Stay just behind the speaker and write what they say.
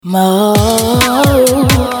Mo.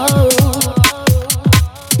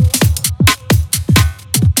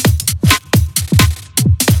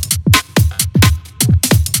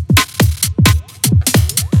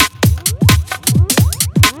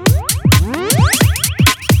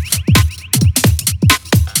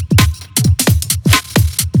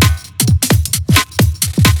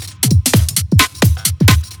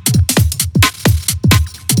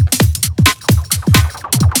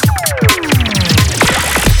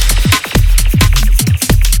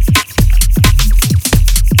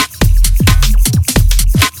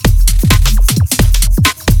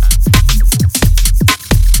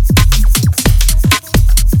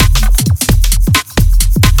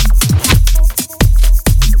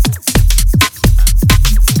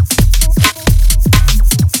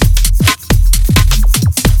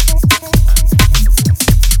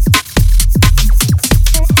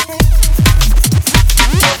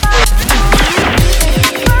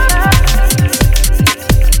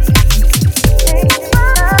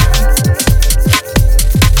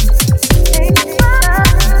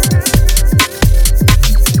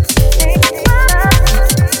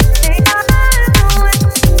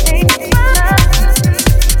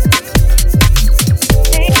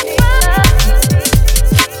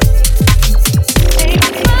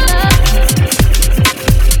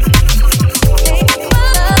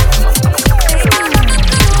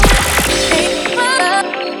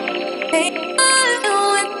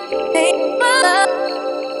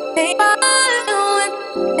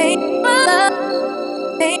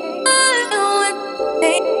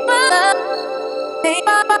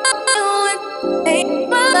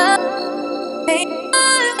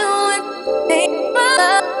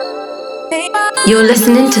 You're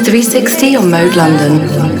listening to 360 on Mode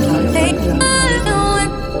London.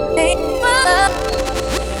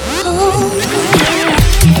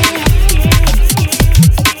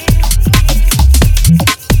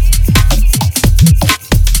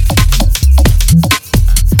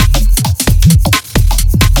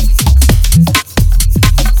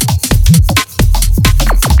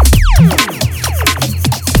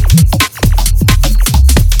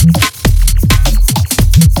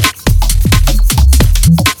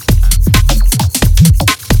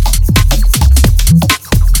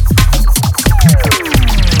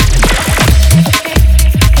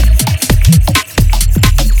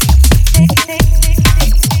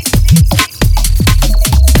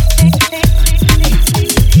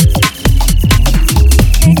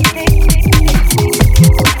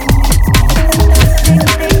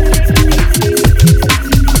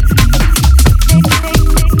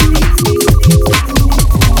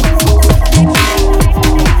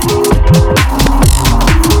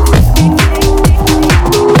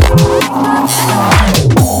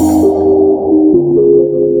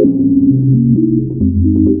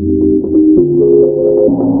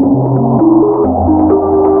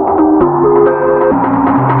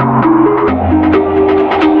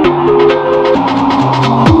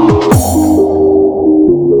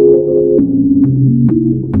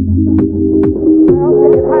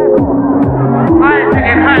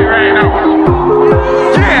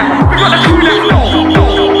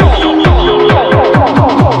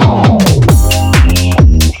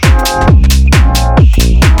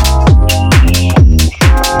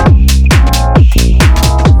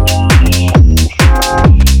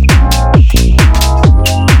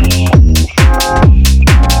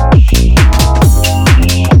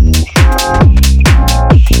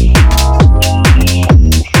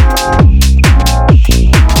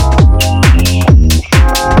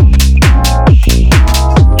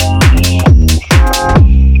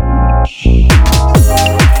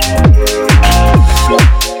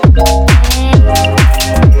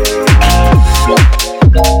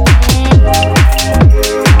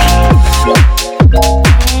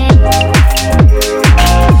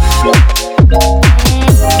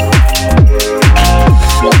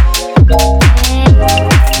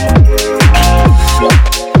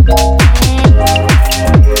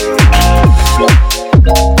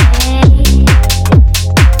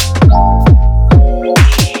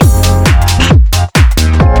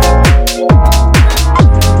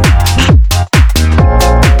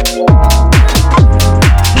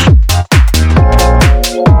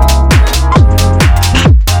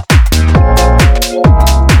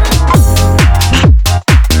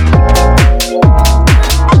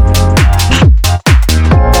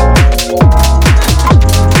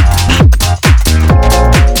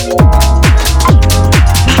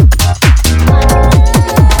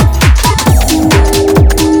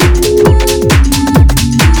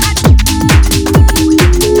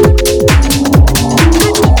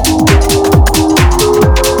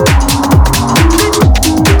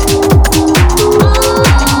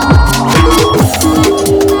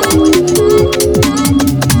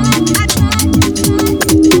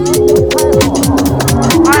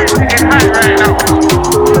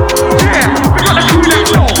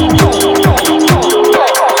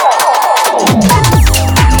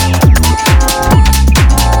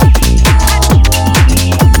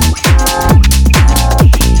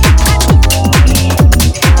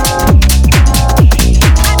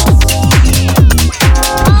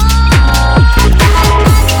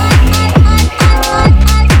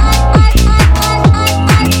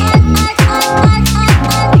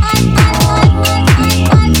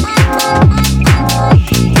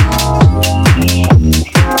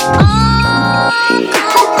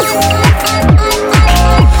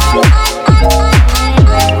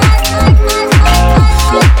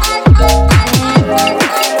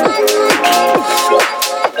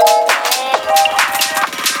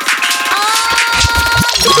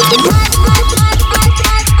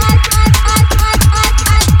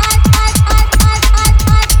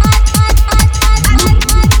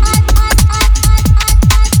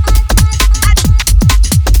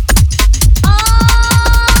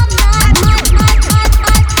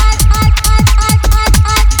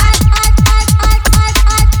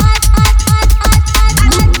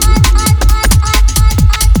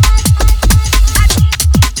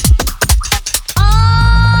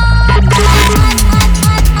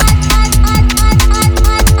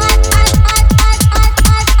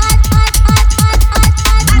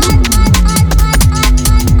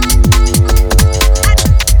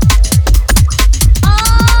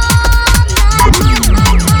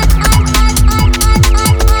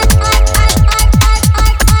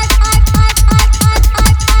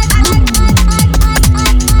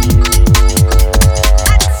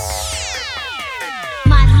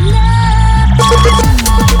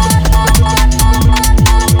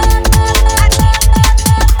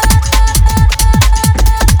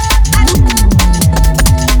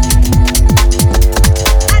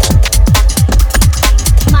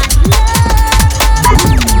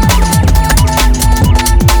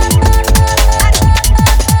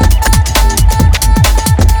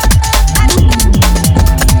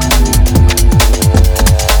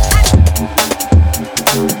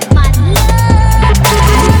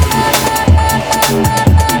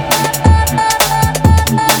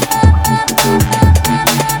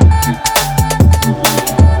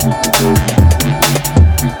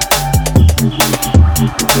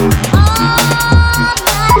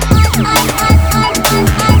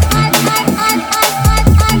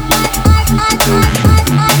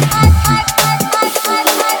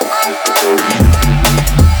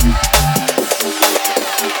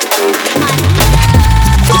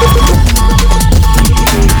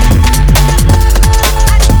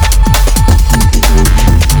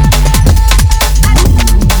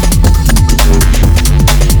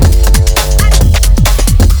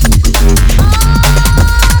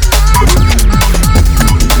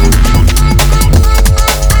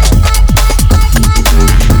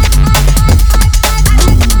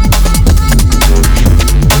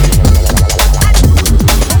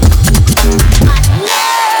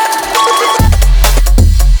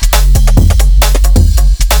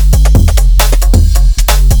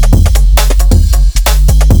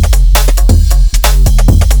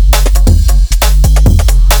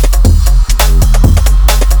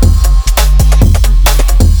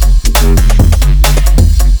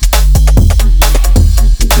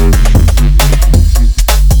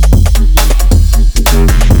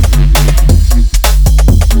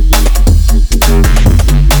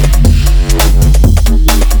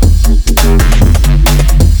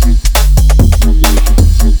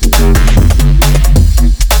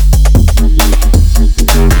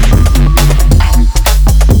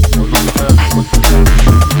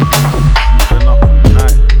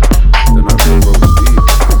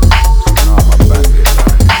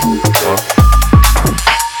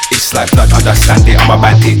 Understand it, I'm a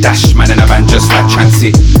bandit, dash man in a van just like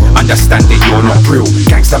transit. Understand it, you're not real.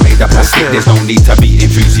 Gangsta made of plastic, there's no need to be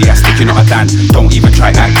enthusiastic. You're not a Dan, don't even try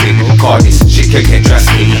acting. God, this shit can get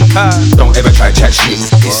drastic. Don't ever try chat shit.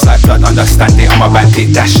 It's like blood, understand it, I'm a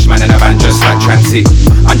bandit, dash man in a van just like transit.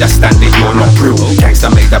 Understand it, you're not real. Gangsta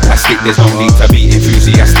made of plastic, there's no need to be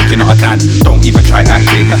enthusiastic. You're not a Dan, don't even try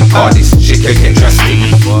acting. God, this shit can get drastic.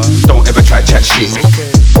 Don't ever try chat shit.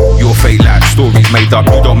 Your fake life stories made up,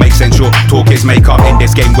 you don't make sense, your talk is make up. In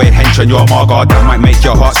this game we're hench and you're Margard, that might make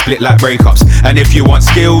your heart split like breakups. And if you want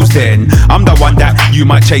skills then I'm the one that you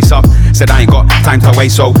might chase up. Said I ain't got time to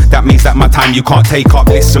waste, so that means that my time you can't take up.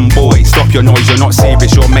 Listen boy, stop your noise, you're not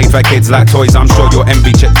serious, you're made for kids like toys. I'm sure you're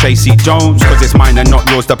envy Chasey Jones, cause it's mine and not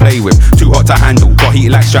yours to play with. Too hot to handle, got heat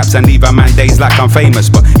like straps and leave a man days like I'm famous.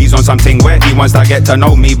 But he's on something where he wants to get to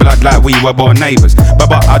know me, blood like we were born neighbours. But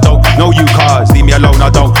I don't know you cars, leave me alone, I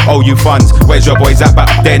don't owe you funds. Where's your boys at? But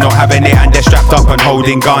they're not having it and they're strapped up and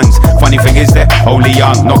holding guns. Funny thing is they're only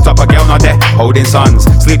young, knocked up a girl, now they're holding sons.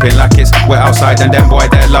 Sleeping like it's wet outside and them boy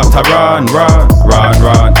they love to run.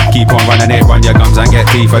 Keep on running it, run your gums and get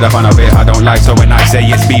tea for the fun of it. I don't lie, so when I say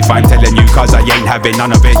it's beef I'm telling you cause I ain't having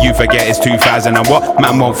none of it. You forget it's 2000 and what?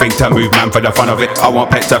 Man won't think to move man for the fun of it. I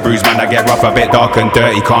want pets to bruise man, I get rough a bit dark and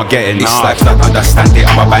dirty, can't get in. It's like that, understand it,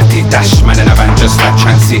 I'm a bandit, dash man in a van just like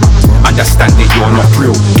transit. Understand it, you're not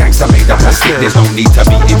real. Gangsta made of plastic, there's no need to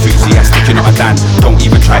be enthusiastic. You're not a Dan, don't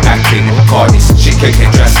even try acting. God, this shit can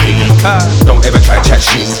get drastic. Don't ever try chat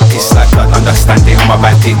shit. It's like blood, understand it, I'm a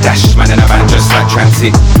bandit. Dash, man in a van just like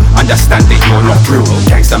transit. Understand that you're not real.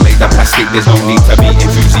 Gangsta made the plastic, there's no need to be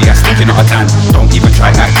enthusiastic. You're not a dan, don't even try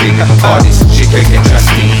acting. Artist, shit can get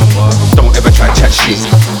drastic. Don't ever try chat shit.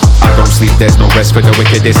 I don't sleep, there's no rest for the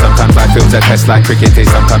wickedest. Sometimes I feel the test like cricket is.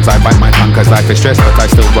 Sometimes I bite my tongue cause life is stress, but I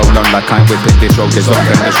still roll on like I'm whipping. This road is long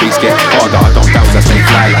and the streets get harder. I don't doubt I stay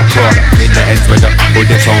fly like crawler. In the ends with the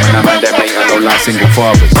bullets home and I'm at them ain't no like single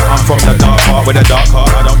fathers. I'm from the dark part with a dark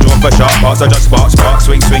heart. I don't draw for sharp parts, I just spark.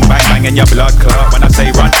 Swing, swing, bang, bang in your blood clot. When I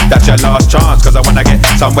say run, that's your last chance. Cause I wanna get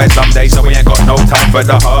somewhere someday, so we ain't got no time for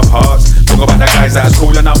the half hearts. Talk about the guys that's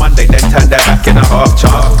cool on a Monday, then turn their back in a half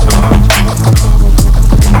chart.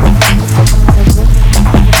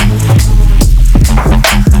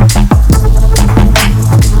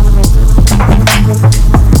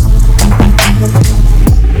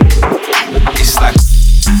 It's like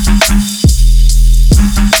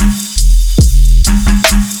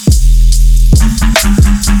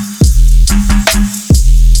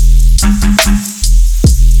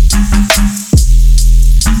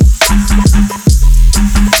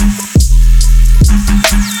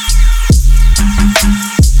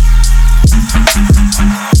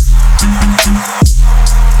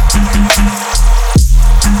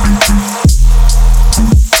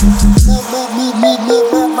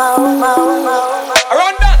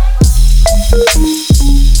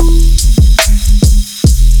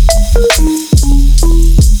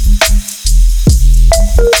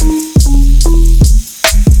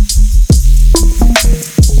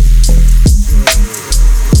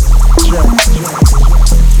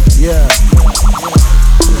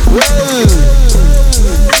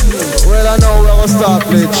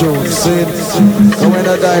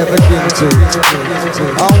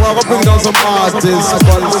artists,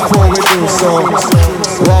 but before we do so,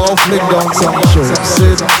 we'll flick down some shows.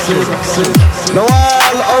 Sit. Now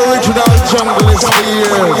all original junglist for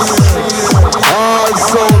years, all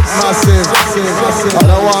so massive, and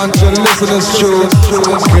I want you to listen to this tune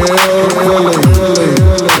carefully.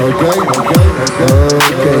 Okay.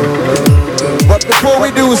 But before we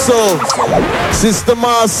do so, Sister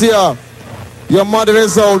Marcia, your mother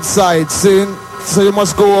is outside, see? So you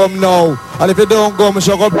must go home now. And if you don't go, I'm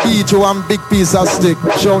gonna beat you one big piece of stick.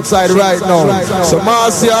 She outside right now. So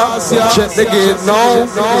Marcia, check the gate now.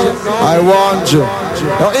 I want you.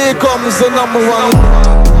 Now here comes the number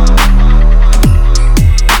one.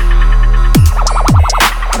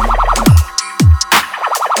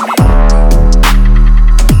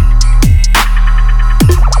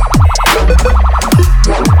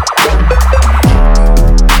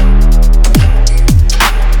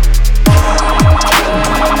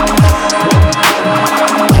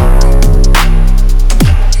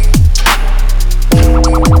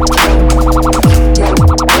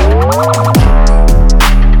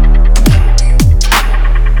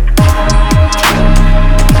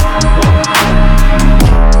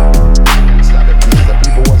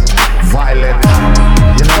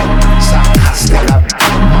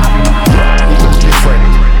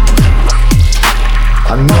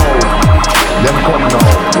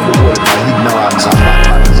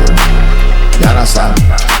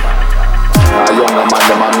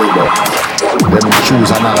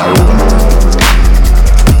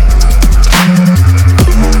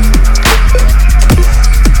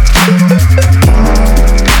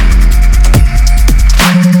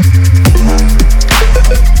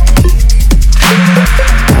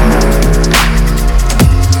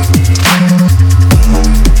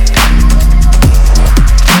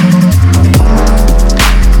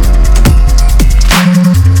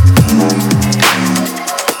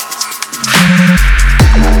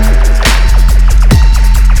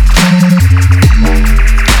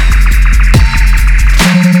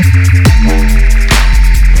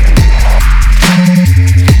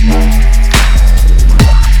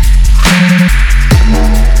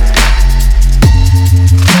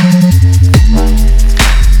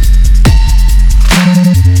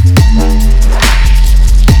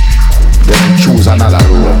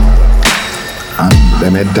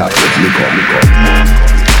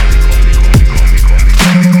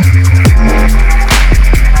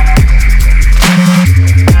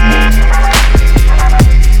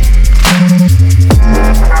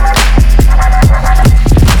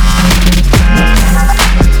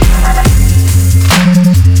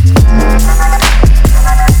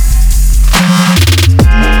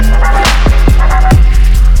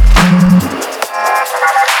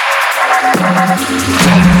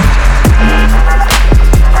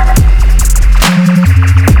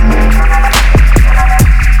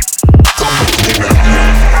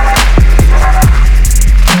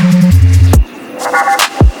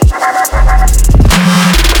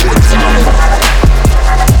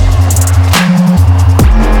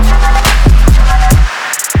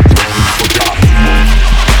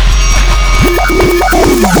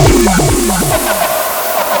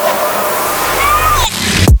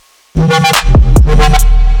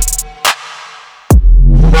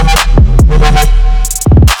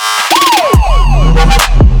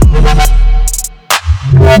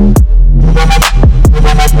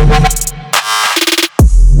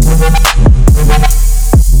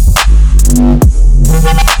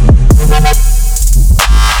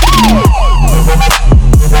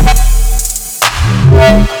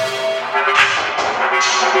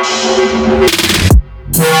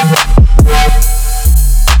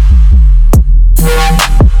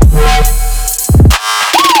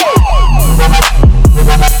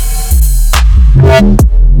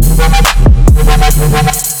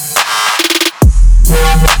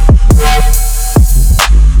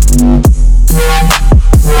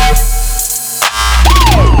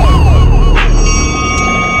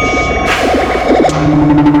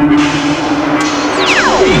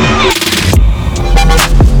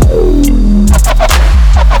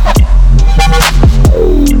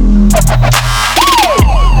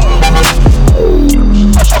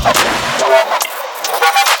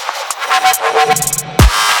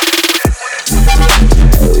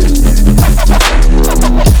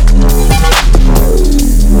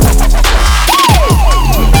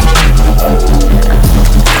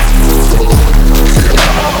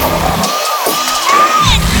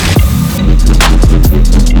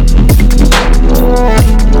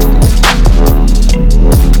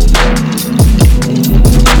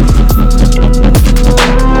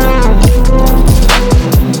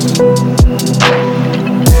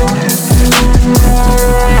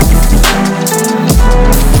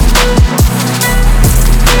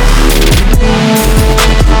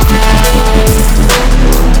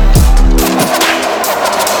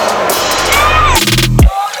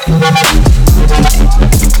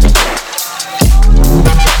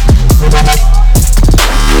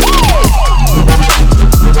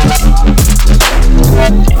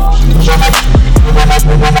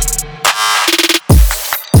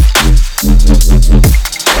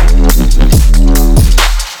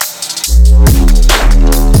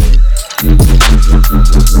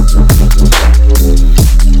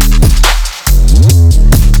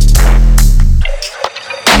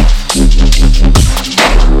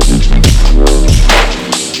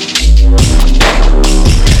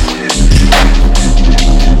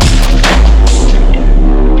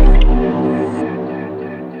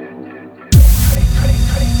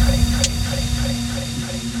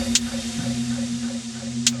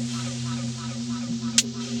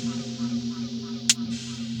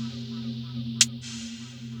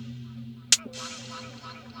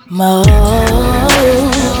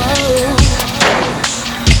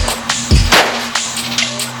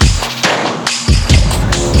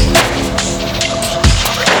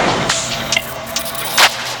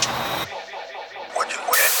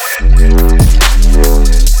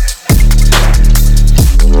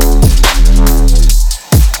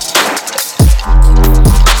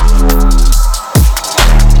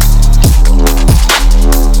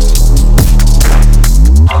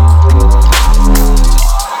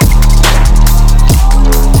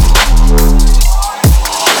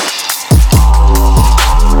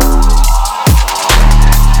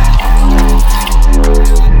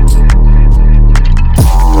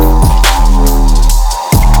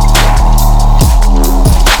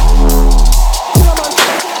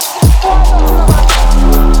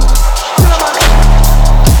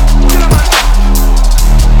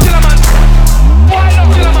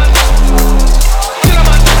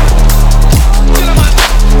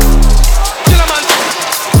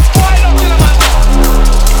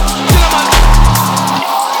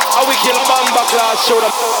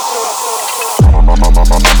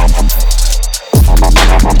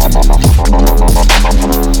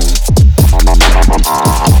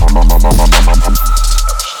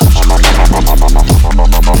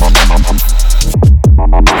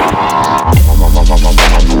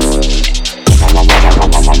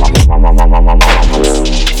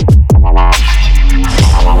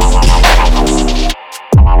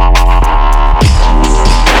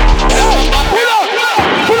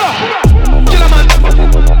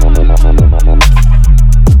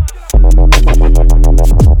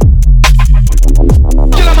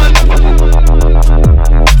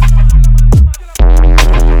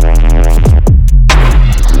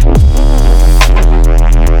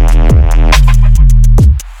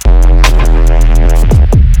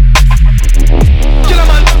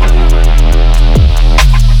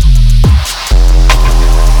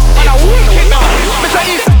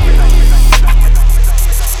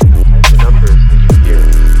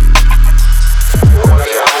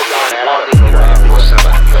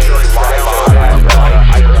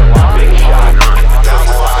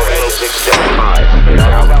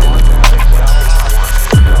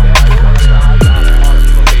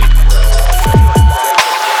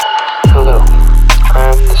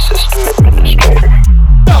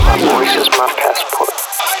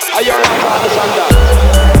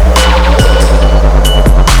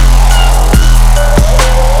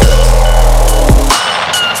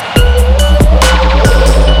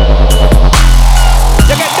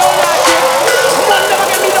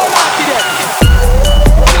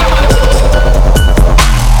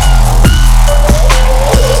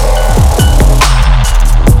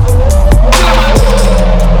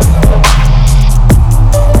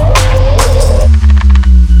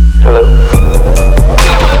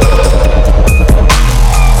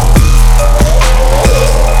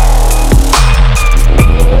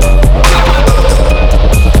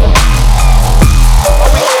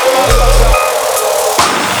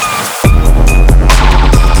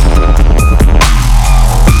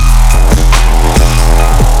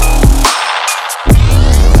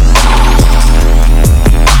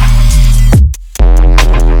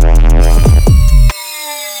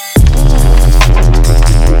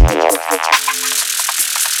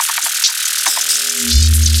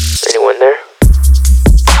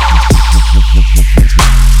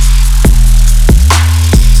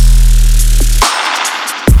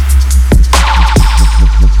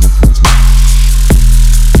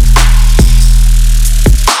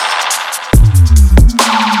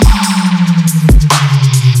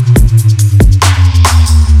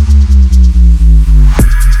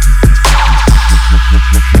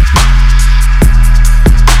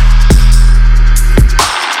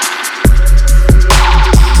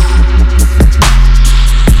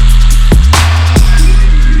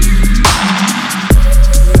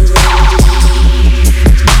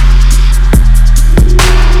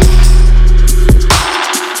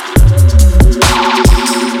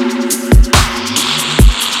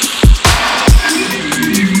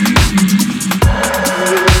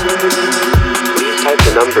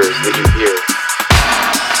 Did you hear?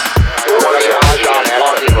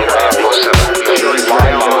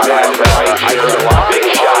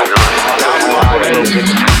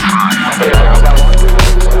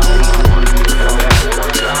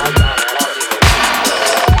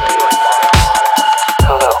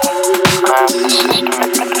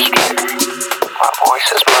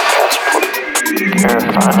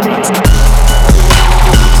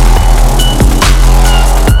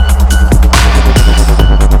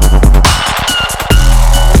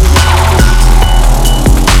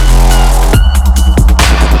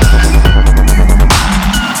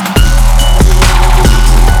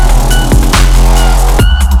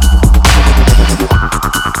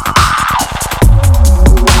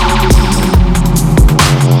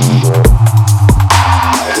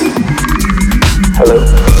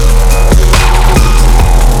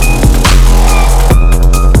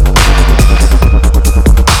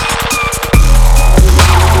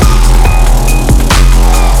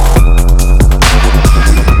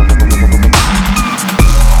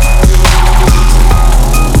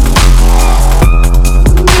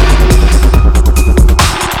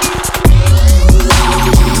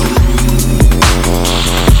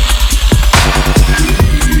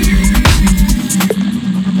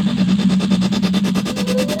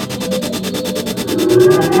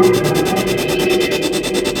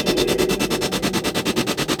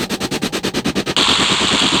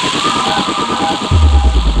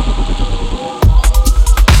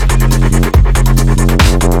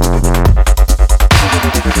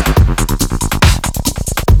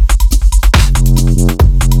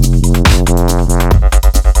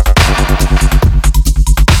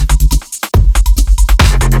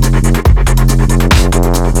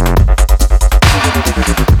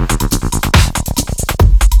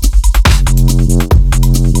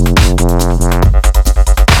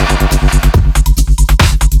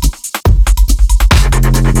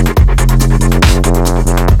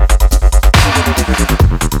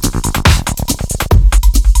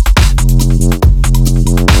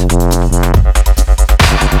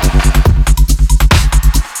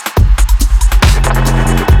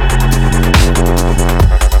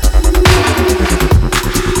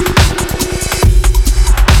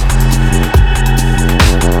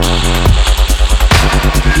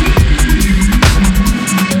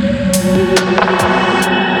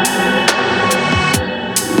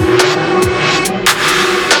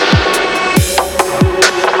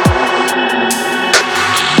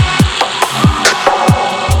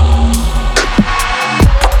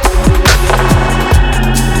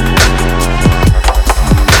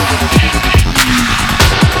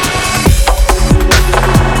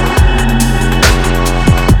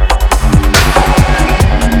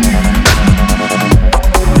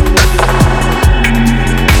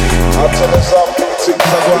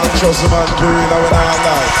 Trust the man doing now when I'm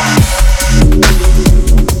live.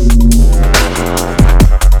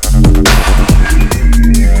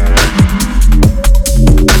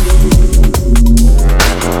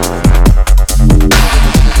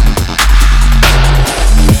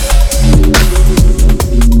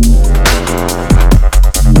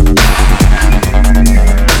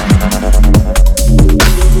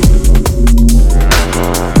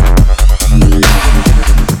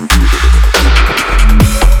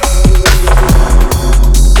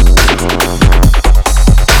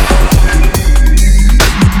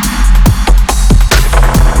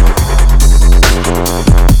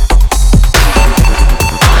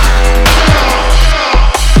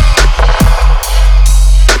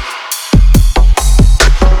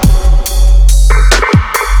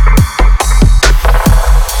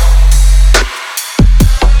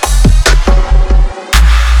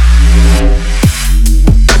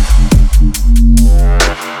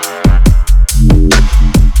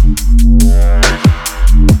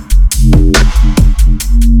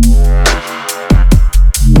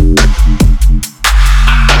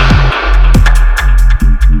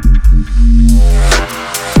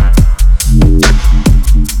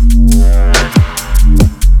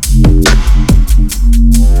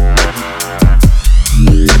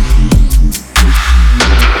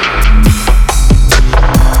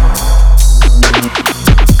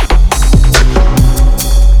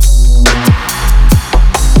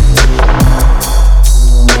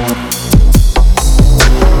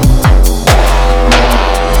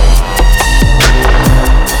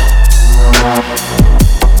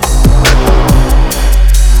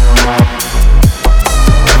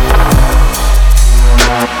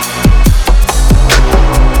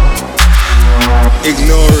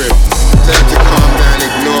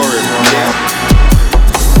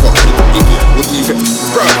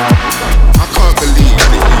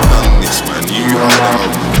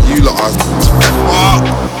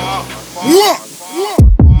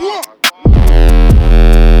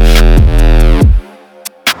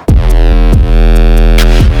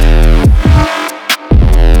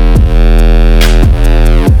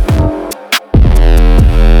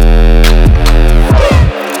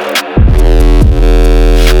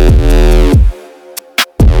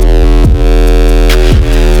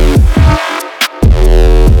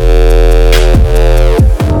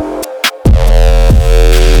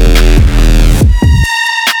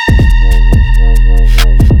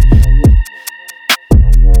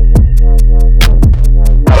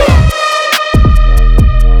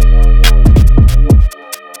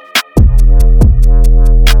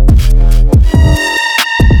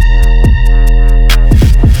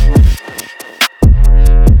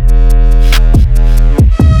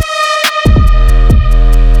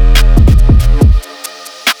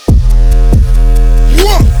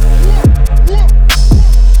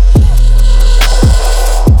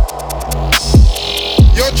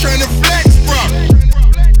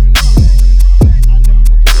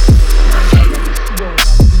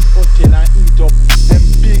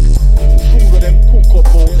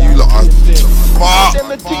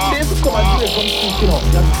 the thing they have to come and do it from speak, you know.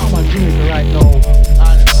 You have to come and do it right now.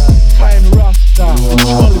 And find Rasta,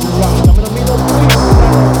 only the Rasta. I mean, no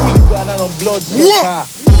people and no blood sucker.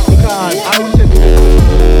 Because I will say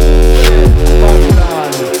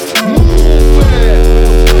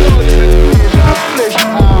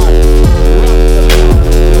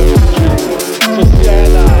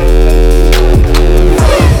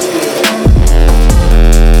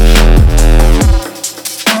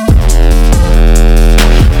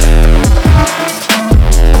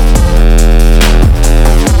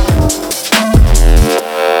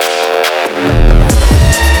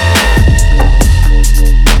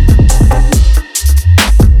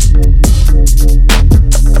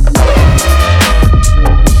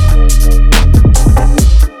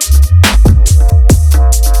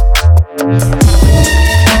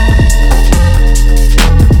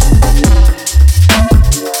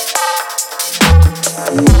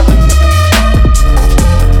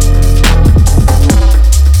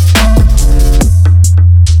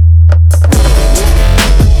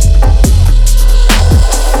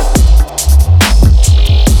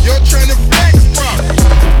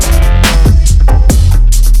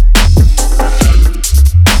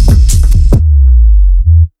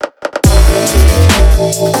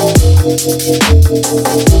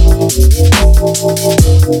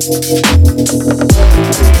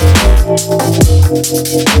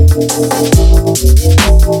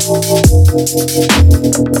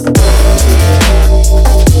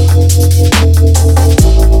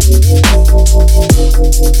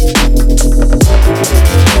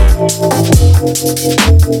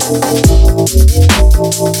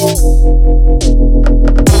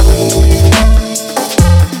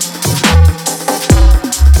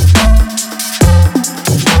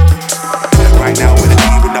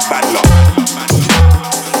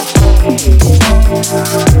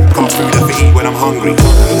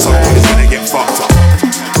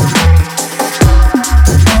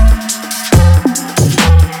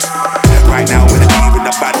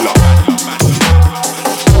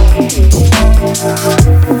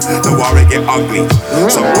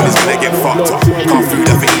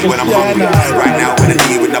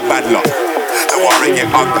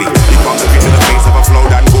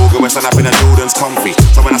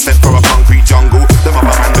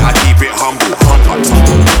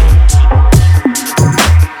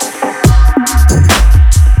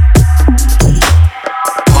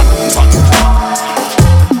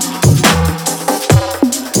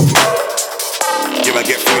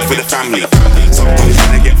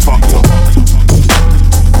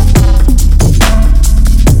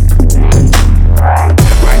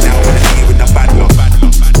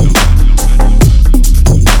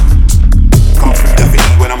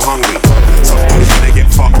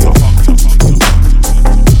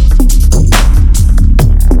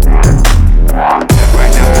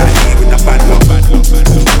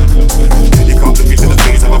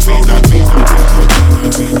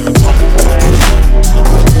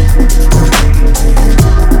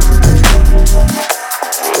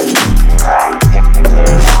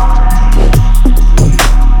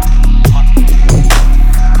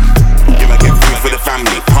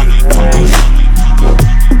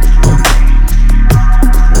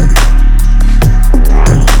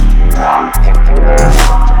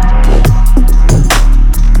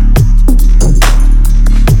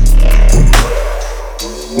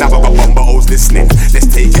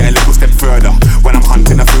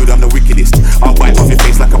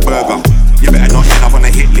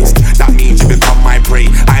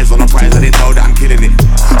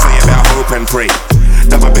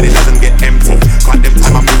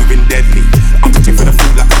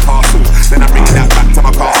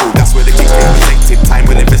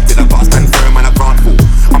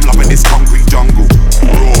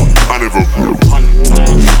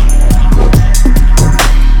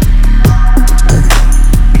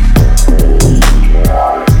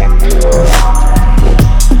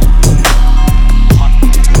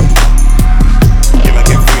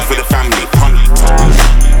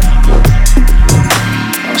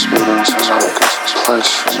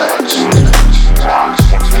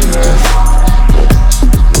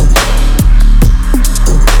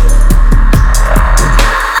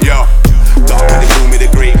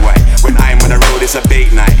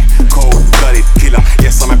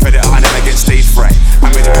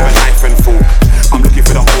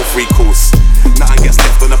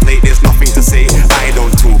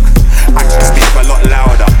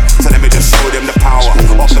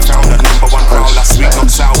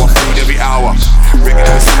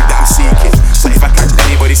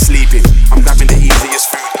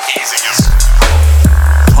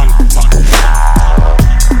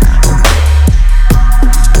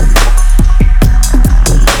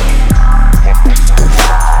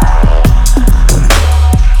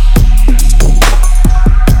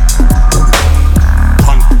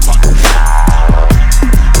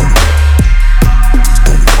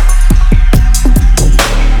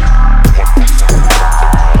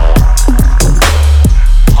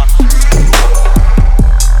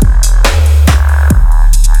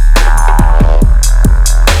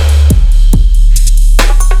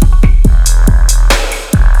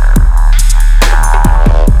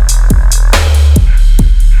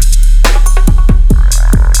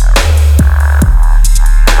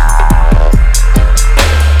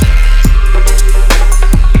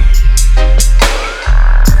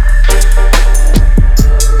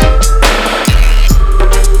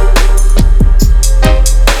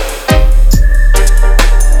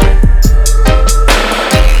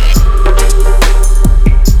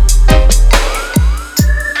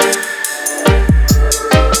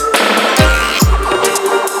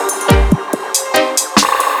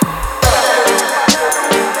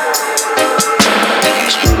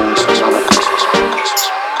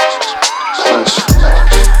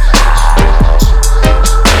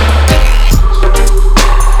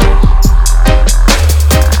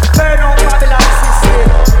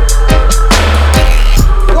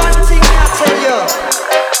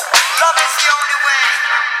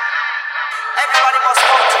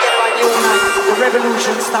The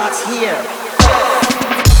revolution starts here.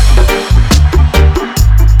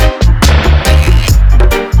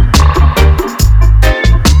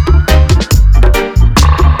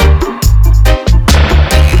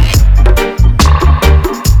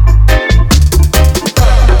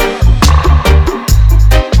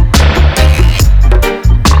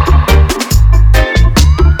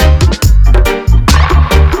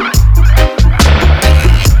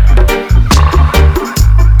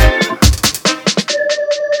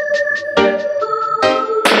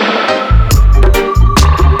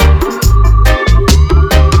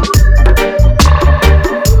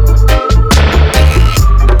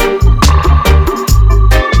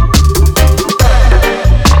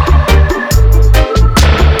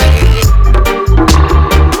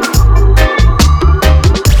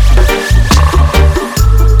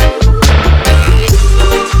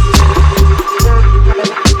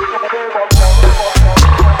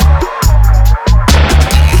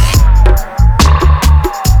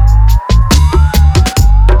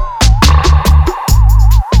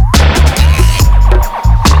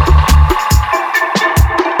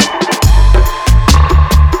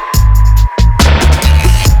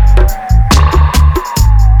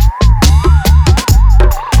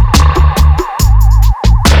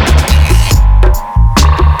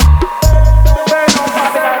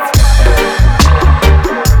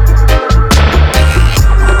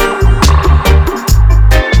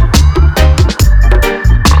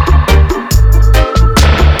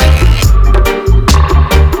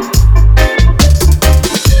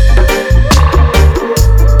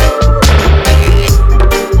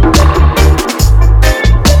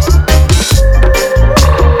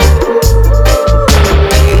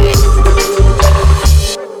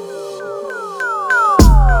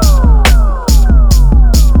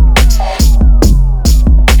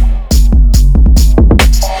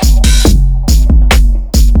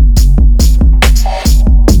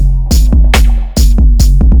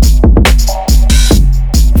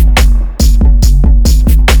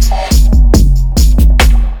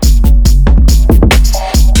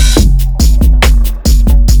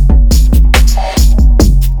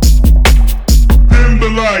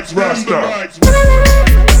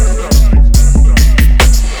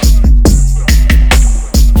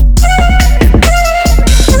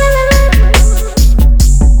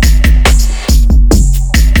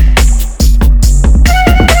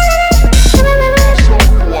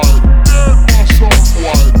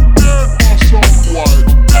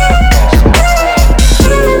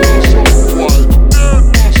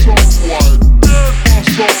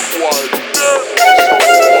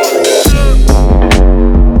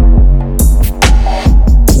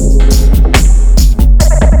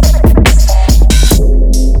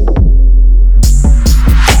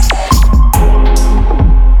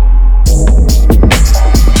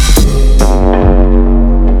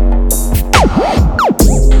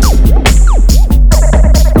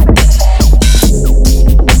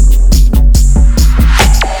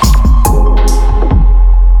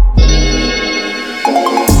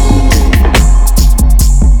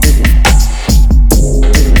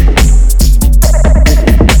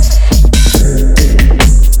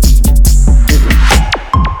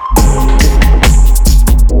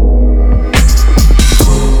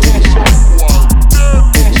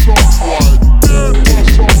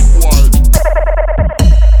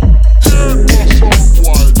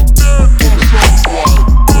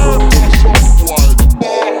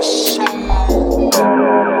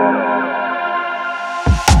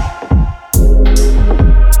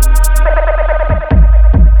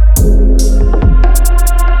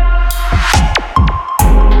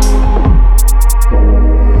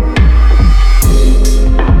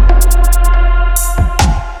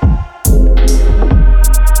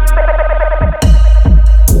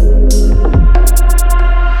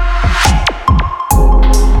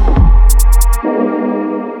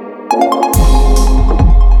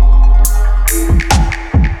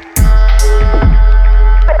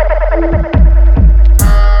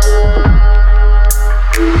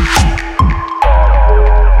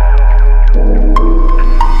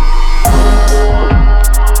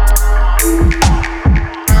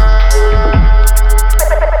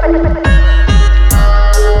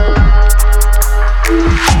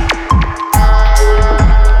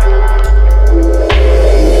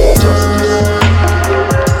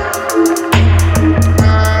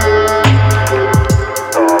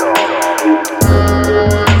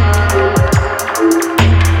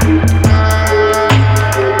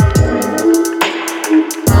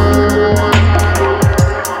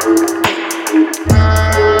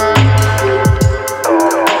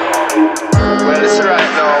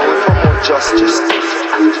 justice.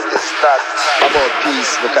 It's not about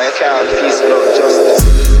peace, because you can't have peace without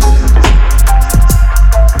justice.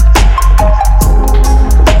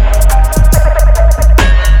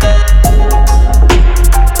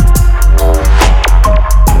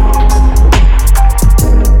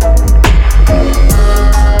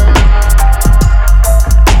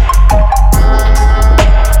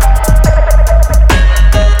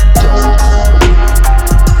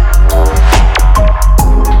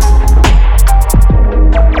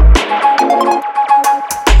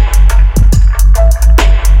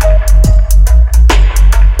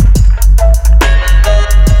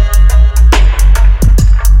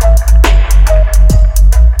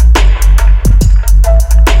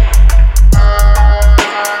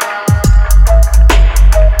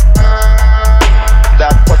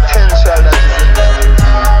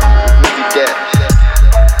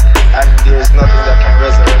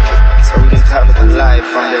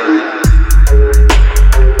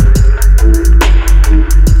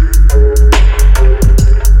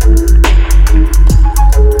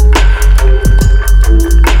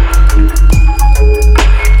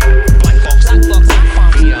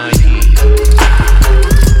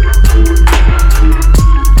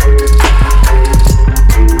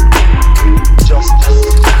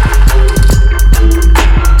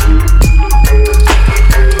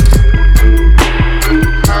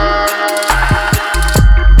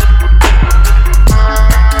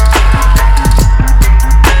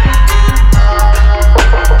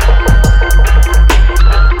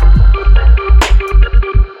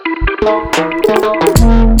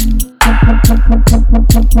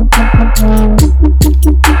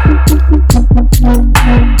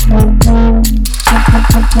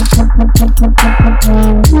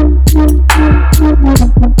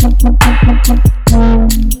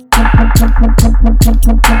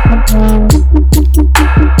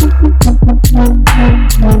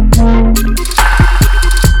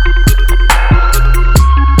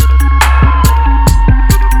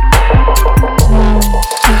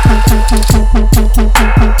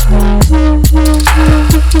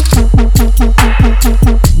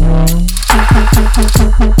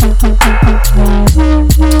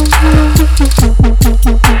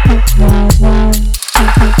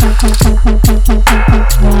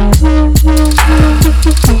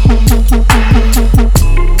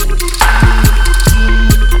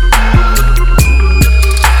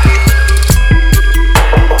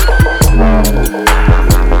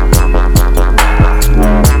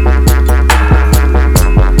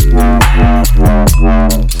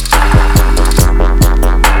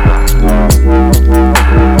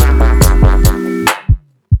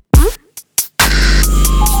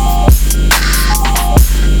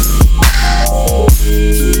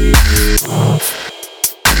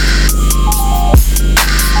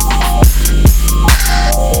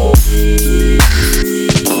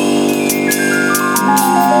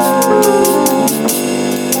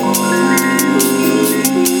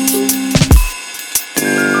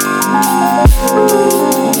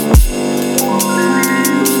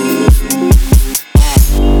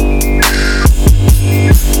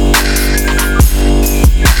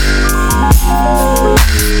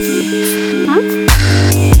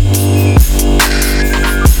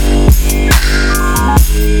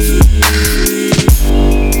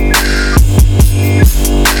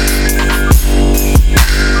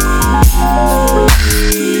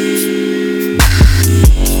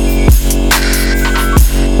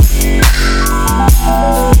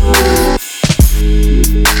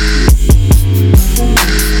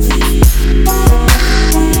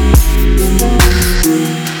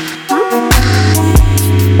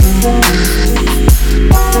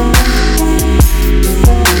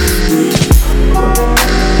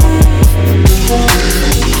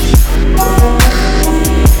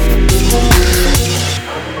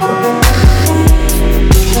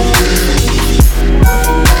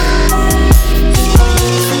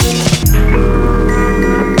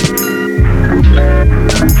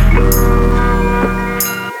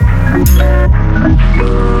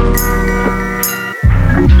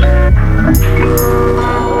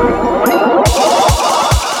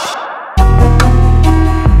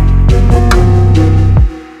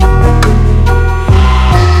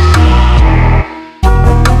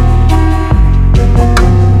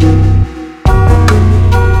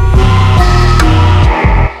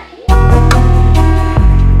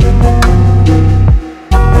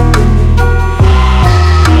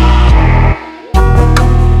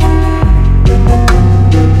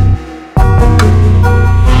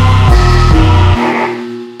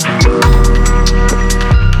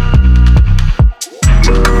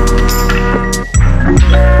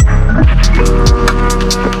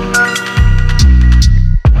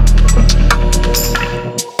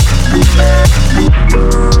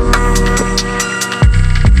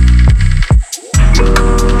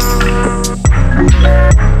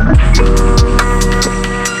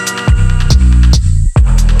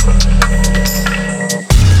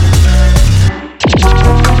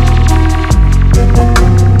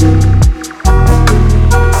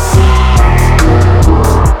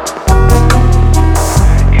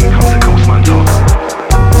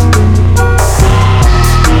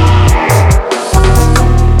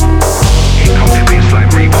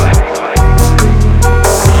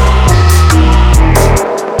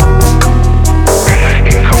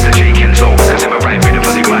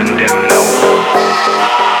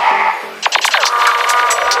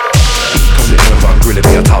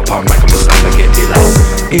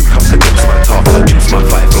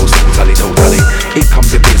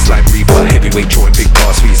 heavyweight joint, big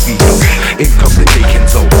bars for your speaker. In come the J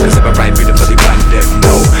Kenzo, cause I'm a right rhythm for the band them.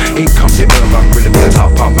 No, in come the urban rhythm, the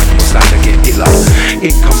top part, man, will stand and get iller.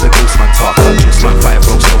 In come the Ghostman talk, juice man fire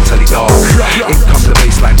flows totally dark. In come the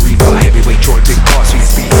baseline reaper, heavyweight joint, big bars for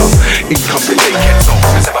your speaker. In come the J Kenzo,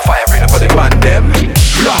 cause I'm a fire rhythm for the band them.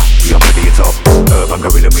 We up to the top, urban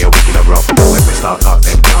gorilla, we are wicked and rough. When we start up,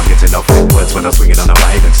 them can't get enough words when I'm swinging on the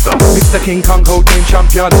ride and stuff. Mr. King Kong, cold name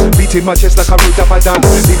champion, beating my chest like a root up I done,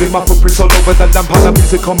 leaving my footprints all over the lamp on a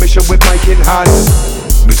music commission with mic in hand.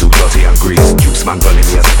 Me too dirty and grease, juice man gunning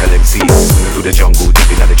me as a LMC. Swinging through the jungle,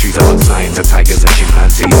 dipping at the trees, I want signs of tigers and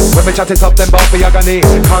chimpanzees. When we chat it up, then bar for agony.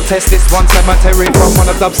 Can't test this one cemetery from one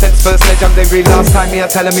of Dubstep's first legendary. Last time me a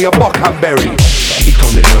telling me a buck and berry. In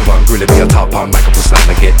come the urban gorilla, be a top on microphone slam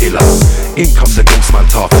and get iller. In come the Ghostman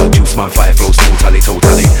talker, juice man fire flows totally.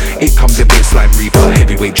 In come the baseline reaper,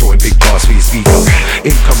 heavyweight joint, big bars for your speaker.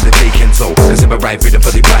 In come the J Kenzo, cause I'm a right rhythm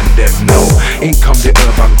for the band them. No, in come the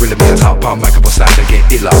urban gorilla, be a top on microphone slam and get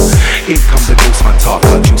iller. In come the Ghostman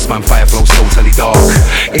talker, juice man fire flows totally dark.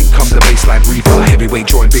 In come the baseline reaper, heavyweight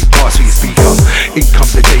joint, big bars for your speaker. In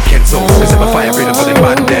come the J Kenzo, cause I'm a fire rhythm for the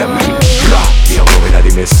band them. Me a rolling at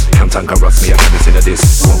the miss, Kantanka rocks me a chemist in a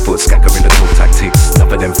diss. 1 foot scatter in the toe tactics, none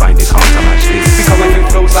of them find it hard to match this. Because I do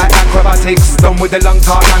flows like acrobatics, done with the long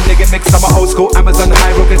talk and nigga mix. I'm a old school Amazon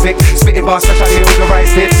hieroglyphic, spitting bars such a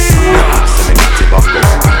hieroglyphic hits. Semi-massive bongo,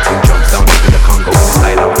 beating drums down in the Congo.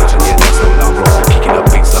 Slide out, watching the no longer, kicking up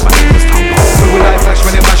beats like my name was Tongo. We will live flash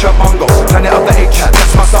when they mash up bongo, planet of the 8 chat,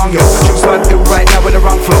 that's my song yo. Juice man ill right now with the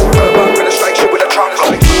wrong flow, urban gonna strike shit with a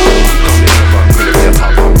trongo.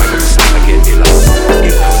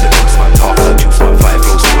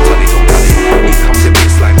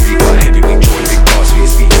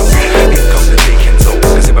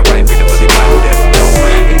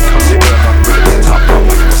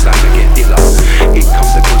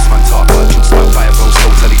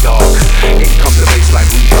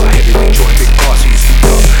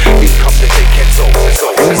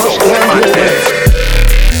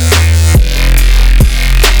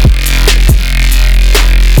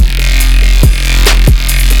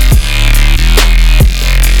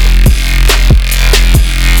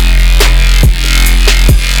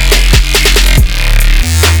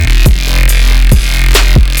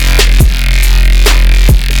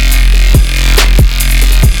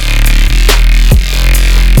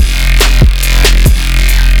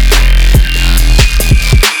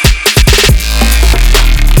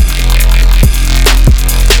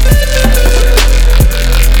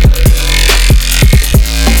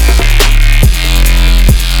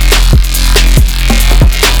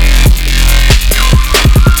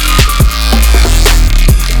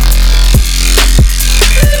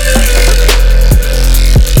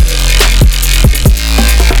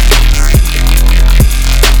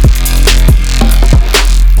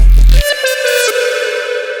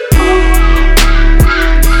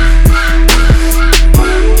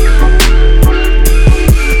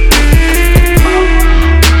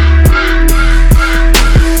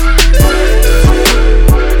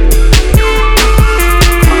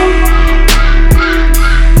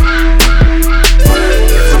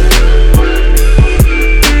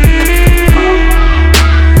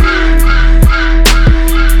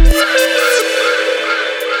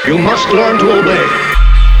 You must learn to obey.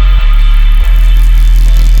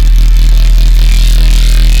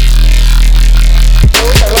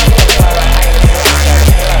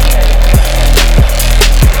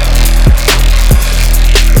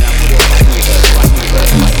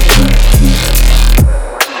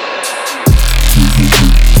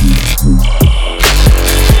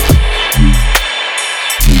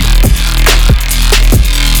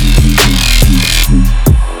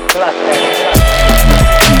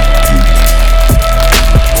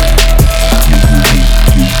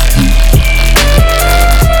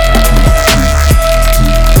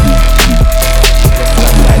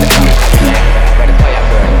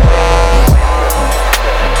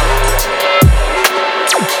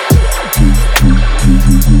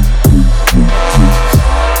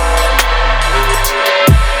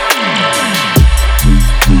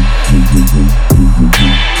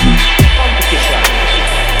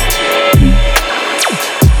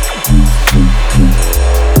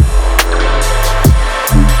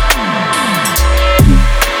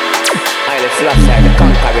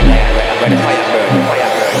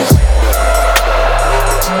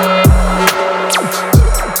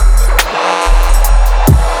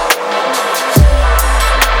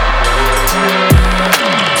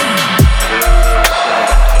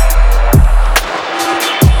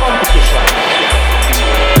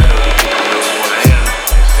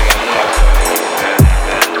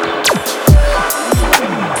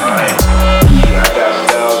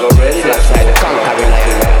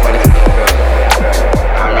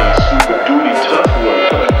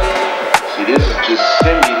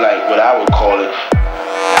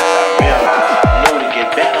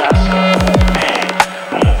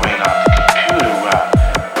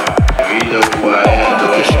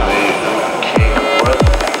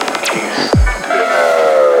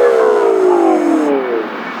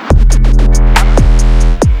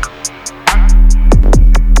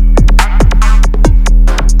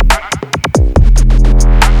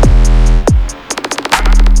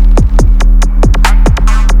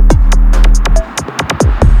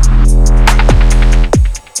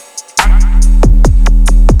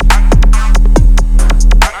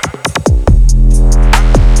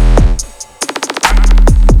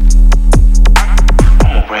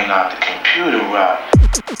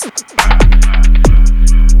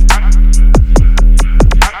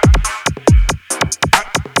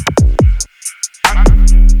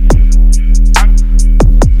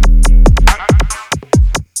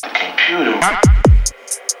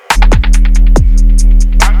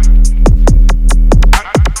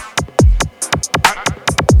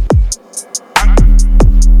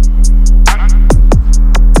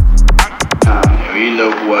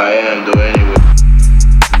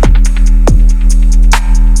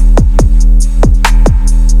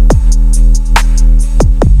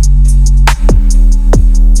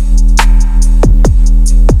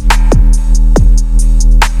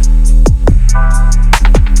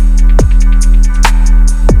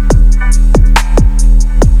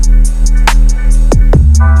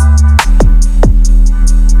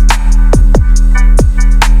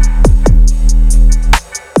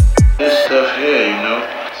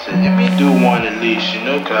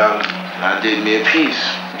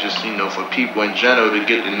 people in general to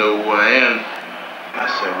get to know who I am. I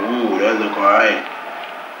said, "Ooh, that look alright."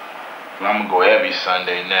 I'm gonna go every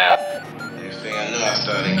Sunday now. Next thing I know, I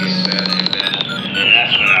started getting better and better, and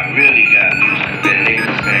that's when I really got loose. Cause then niggas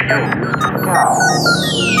was saying,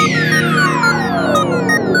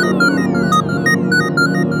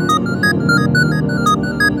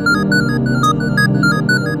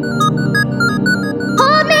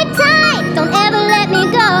 Hold me tight, don't ever let me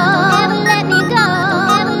go. Ever let me go.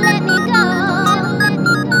 Ever let me go.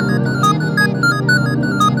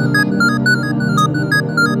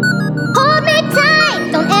 Hold me tight,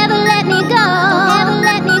 don't ever let me go. Ever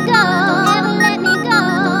let me go. Ever let me go.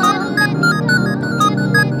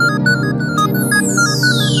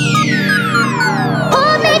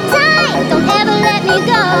 Hold me tight, don't ever let me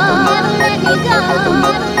go. Ever let me go.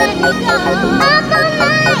 Ever let me go. Up all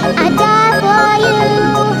night, I die for you.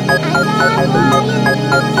 I die for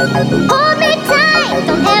you. Hold me tight,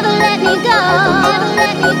 don't ever let me go. Ever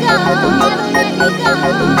let me go. Ever let me go.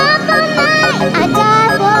 Up all night, I die for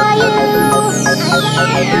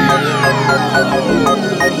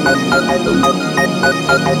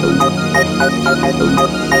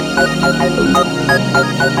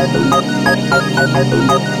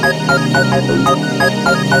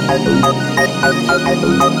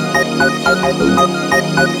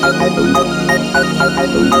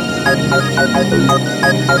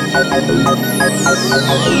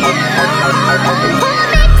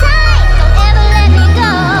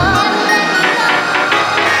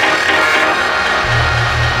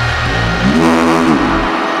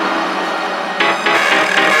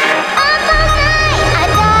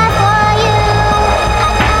you.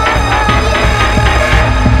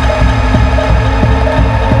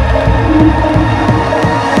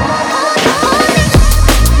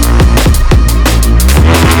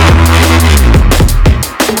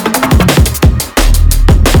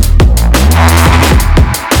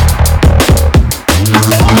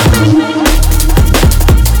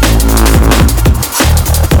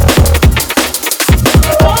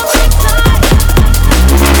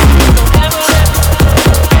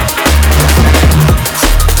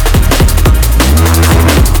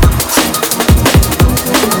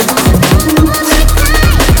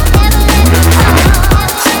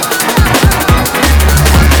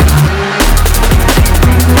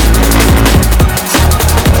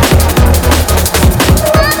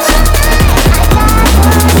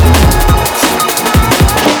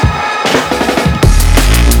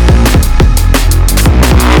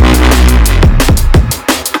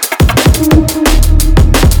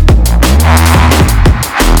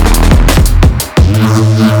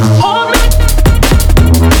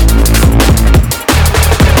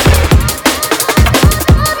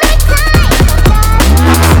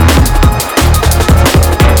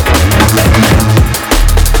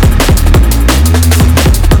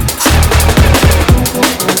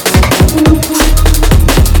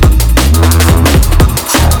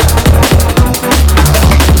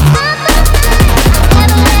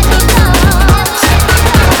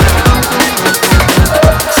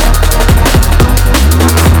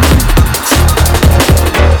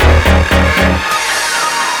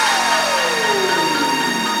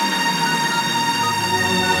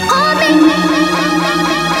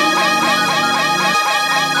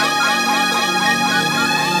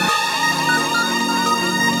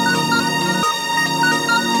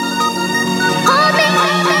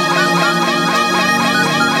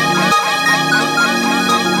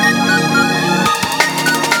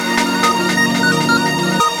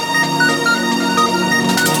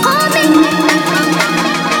 I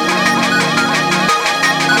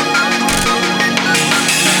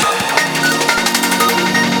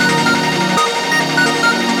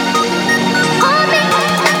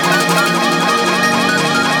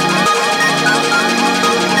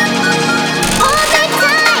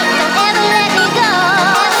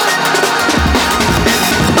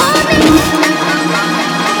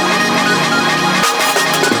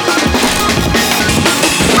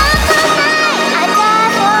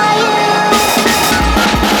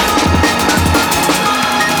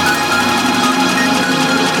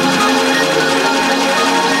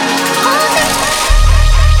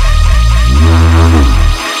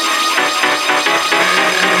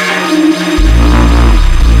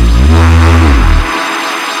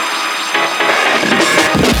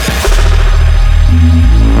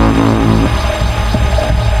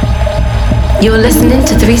You're listening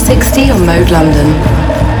to 360 on Mode London.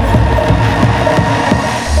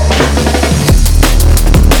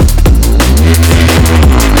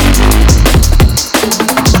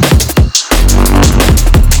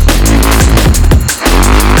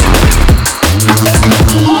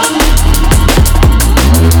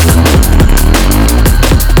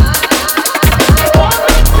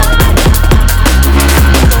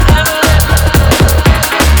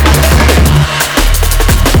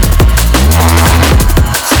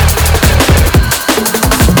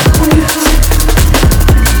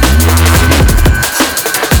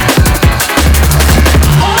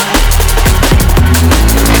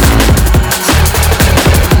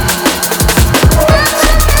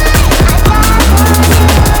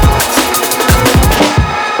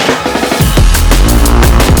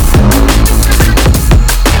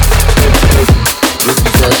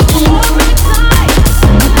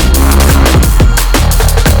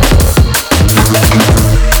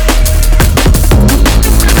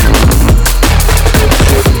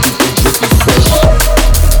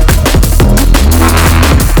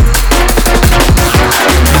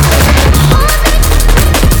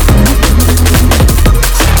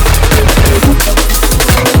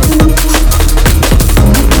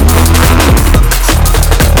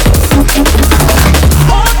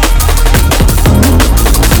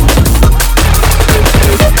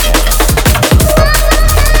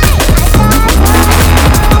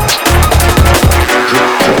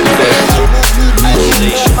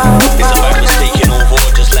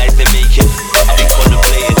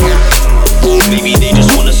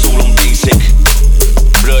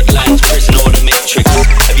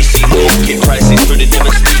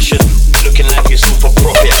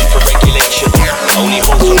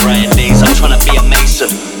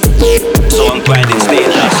 So I'm grinding,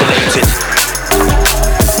 staying isolated.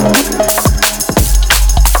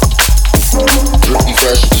 Dripping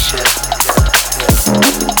fresh.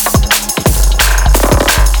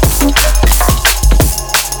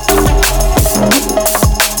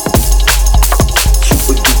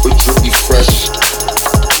 Dripping fresh.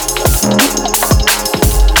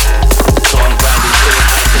 So I'm grinding,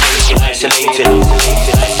 staying isolated.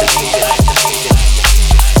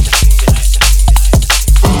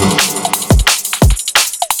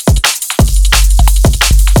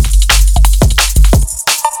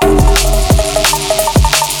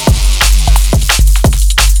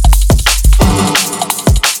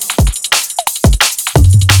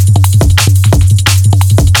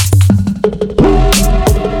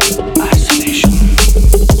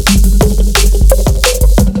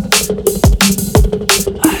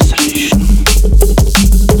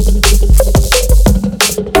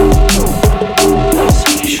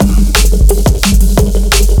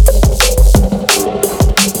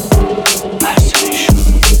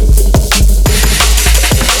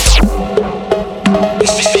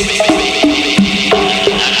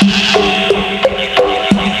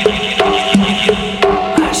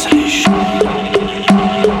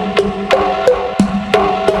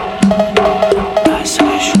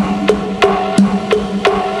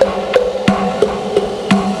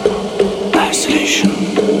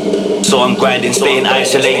 So I'm grinding, staying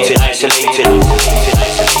isolated.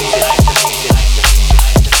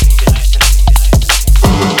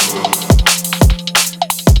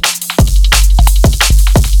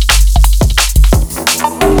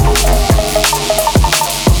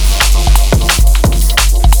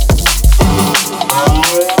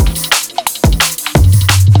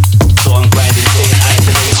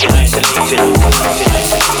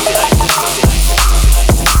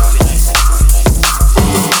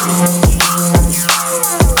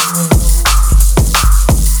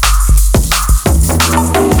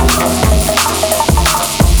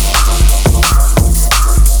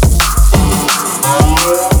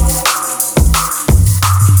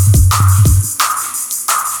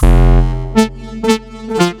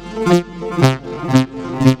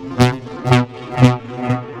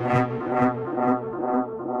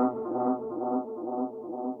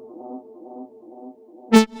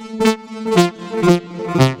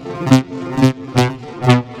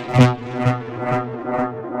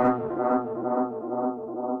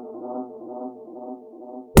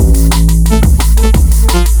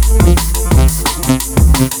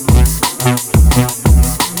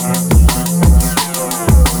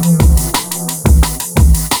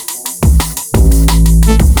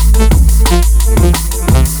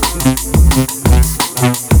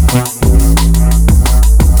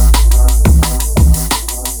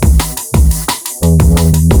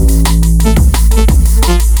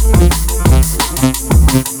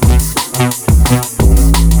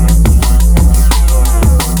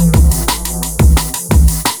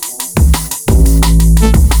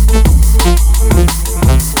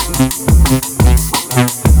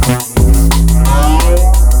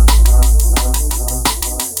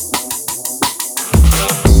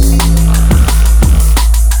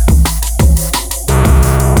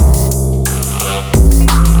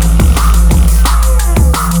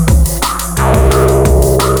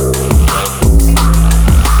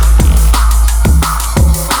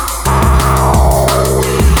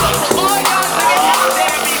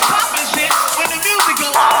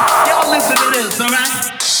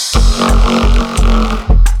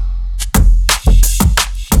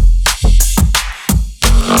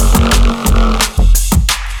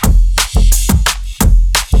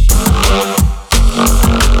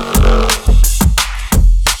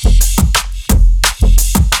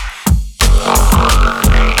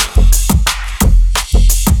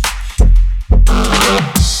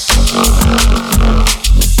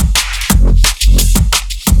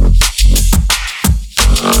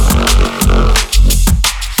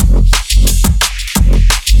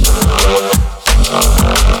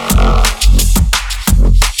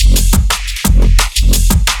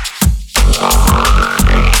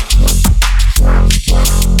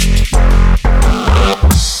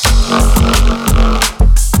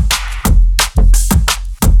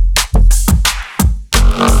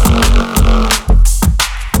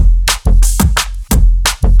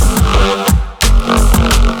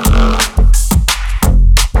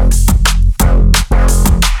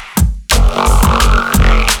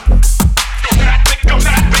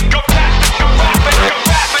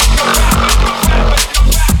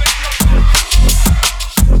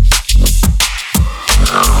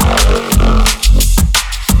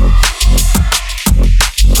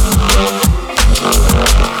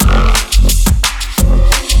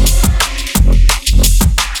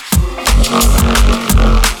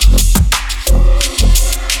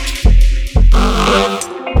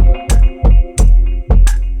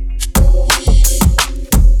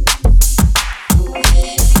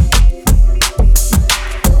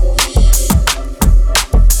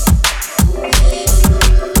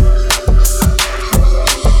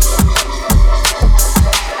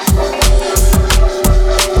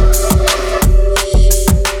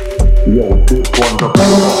 This one's a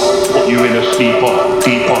put you in a sleeper,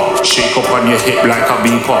 deeper. Shake up on your hip like a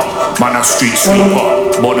beeper. Man a street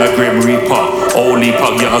sweeper, born a grim reaper. Only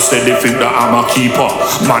pug y'all said they think that I'm a keeper.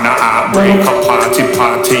 Man a heartbreaker, party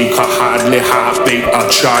partaker. Hardly heartbeat, I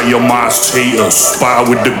try your mass taters. Spar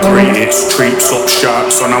with the greatest, creeps up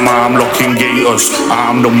sharps on a arm locking gators.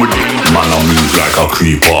 I'm done with it, man I move like a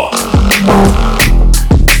creeper.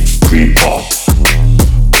 Creeper,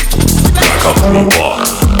 like a creeper.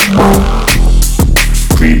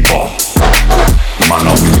 Creeper, man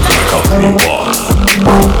I move like a creeper.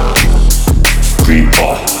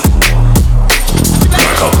 Creeper,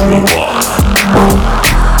 like a creeper.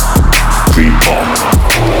 Creeper,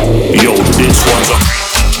 yo, this one's a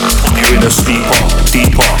you in a sleeper,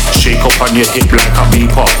 deeper. Shake up on your hip like a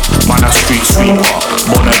beeper. Man a street sweeper,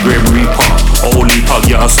 born a grim reaper. Only pug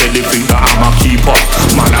y'all said they think that I'm a keeper.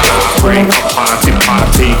 Man a heartbreaker, party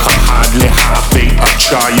partaker. Hardly half-baked, I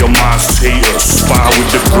try your mass taters. Spar with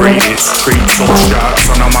the greatest, creeps up sharps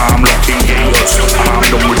on a arm locking gators. I'm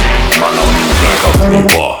done with it, man I move like a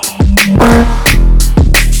creeper.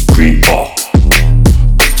 Creeper,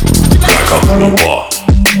 like a creeper.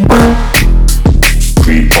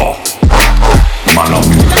 Creeper, man I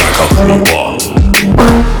move like a creeper.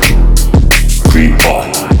 Creeper,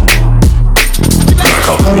 like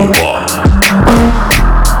a creeper.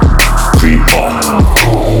 Creeper,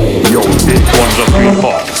 yo, this one's a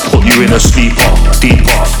creeper. Put you in a sleeper,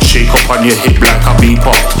 deeper. Shake up on your hip like a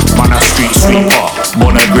beeper. Man a street sweeper,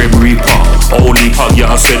 born a grim reaper. Only pug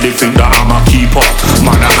y'all said they think that I'm a keeper.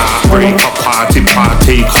 Man a heartbreaker, party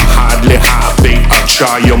partaker. Hardly heartbeat, I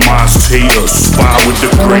try your mass taters. Spar with the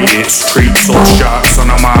greatest, creeps up sharps on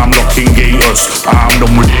a arm locking gators. I'm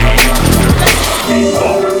done with it.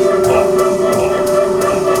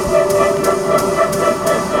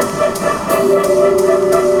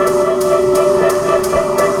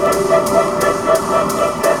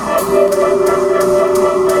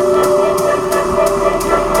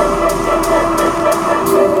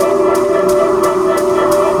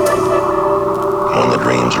 When the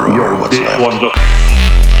dreams are over, what's left?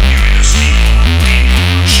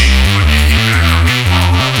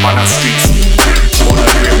 Man a street born a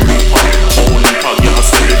grim reaper. Only pug y'all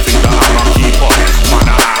say they think that I'm a keeper. Man a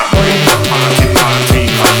heartbreaker, party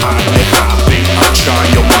partaker. Hardly half-baked, I try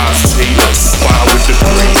your mass taters. Spar with the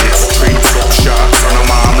greatest, creeps up sharps on a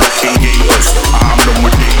arm locking gators. I'm done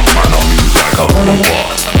with it, man I move like a creeper.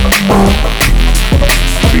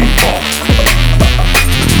 Creeper,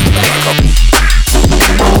 like a creeper.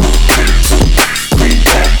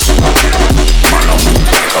 Man I move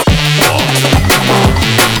like a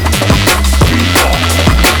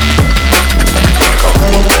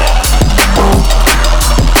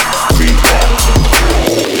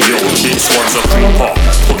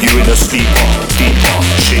put you in a sleeper, deeper.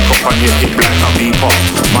 Shake up on your hip like a beeper.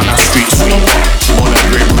 Man a street sweeper, born a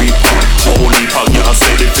grim reaper. Only pug y'all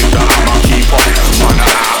say they think that I'm a keeper. Man a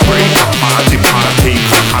heartbreaker, party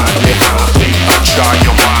partaker. Hardly half-baked, I try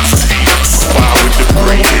your mass taters. Spar with the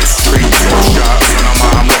greatest, creeps up sharps on a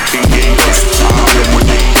arm locking gators. I'm done with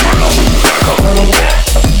it, man I move like a creeper.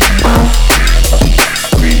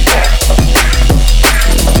 Creeper,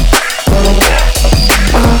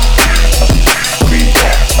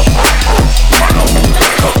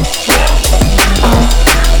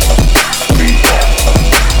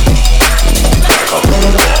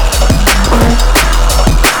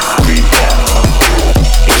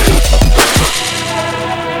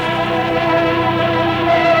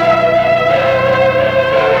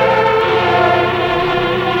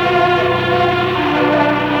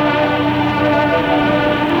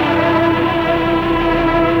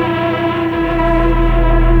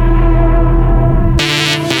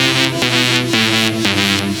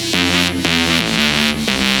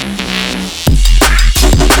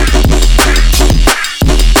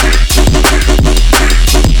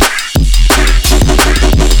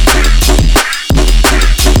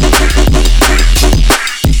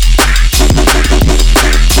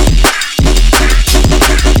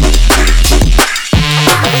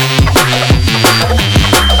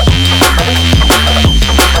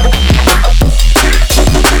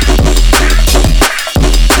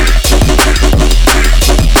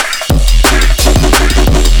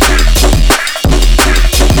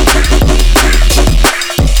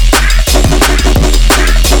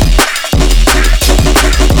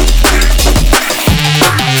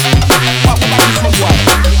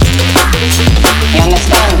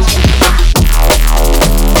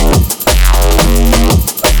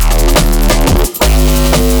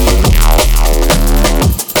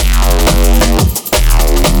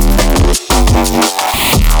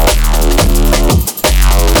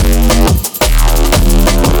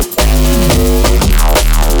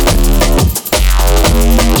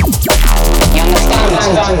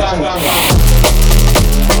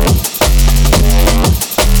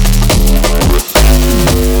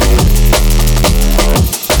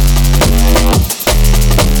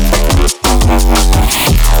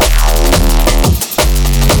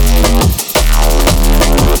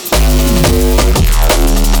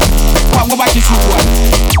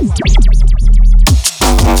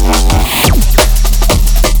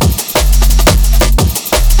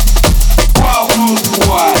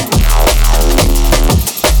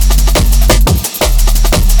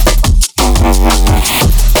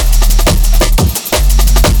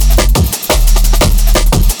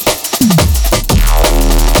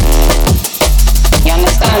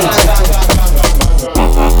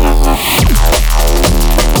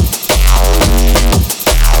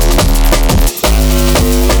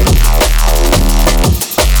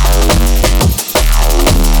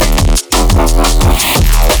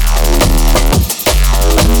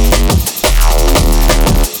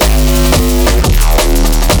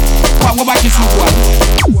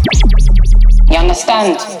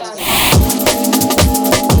 understand?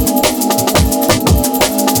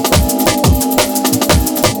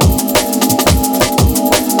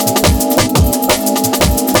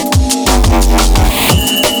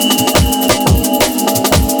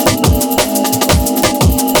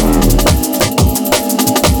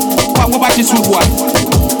 What about this with what?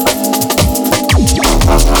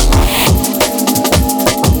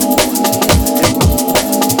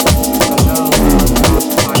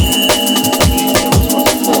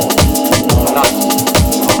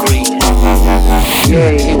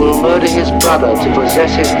 Yea, he will murder his brother to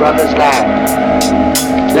possess his brother's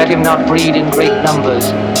land. Let him not breed in great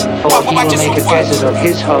numbers, for he will make a desert of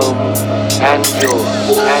his home and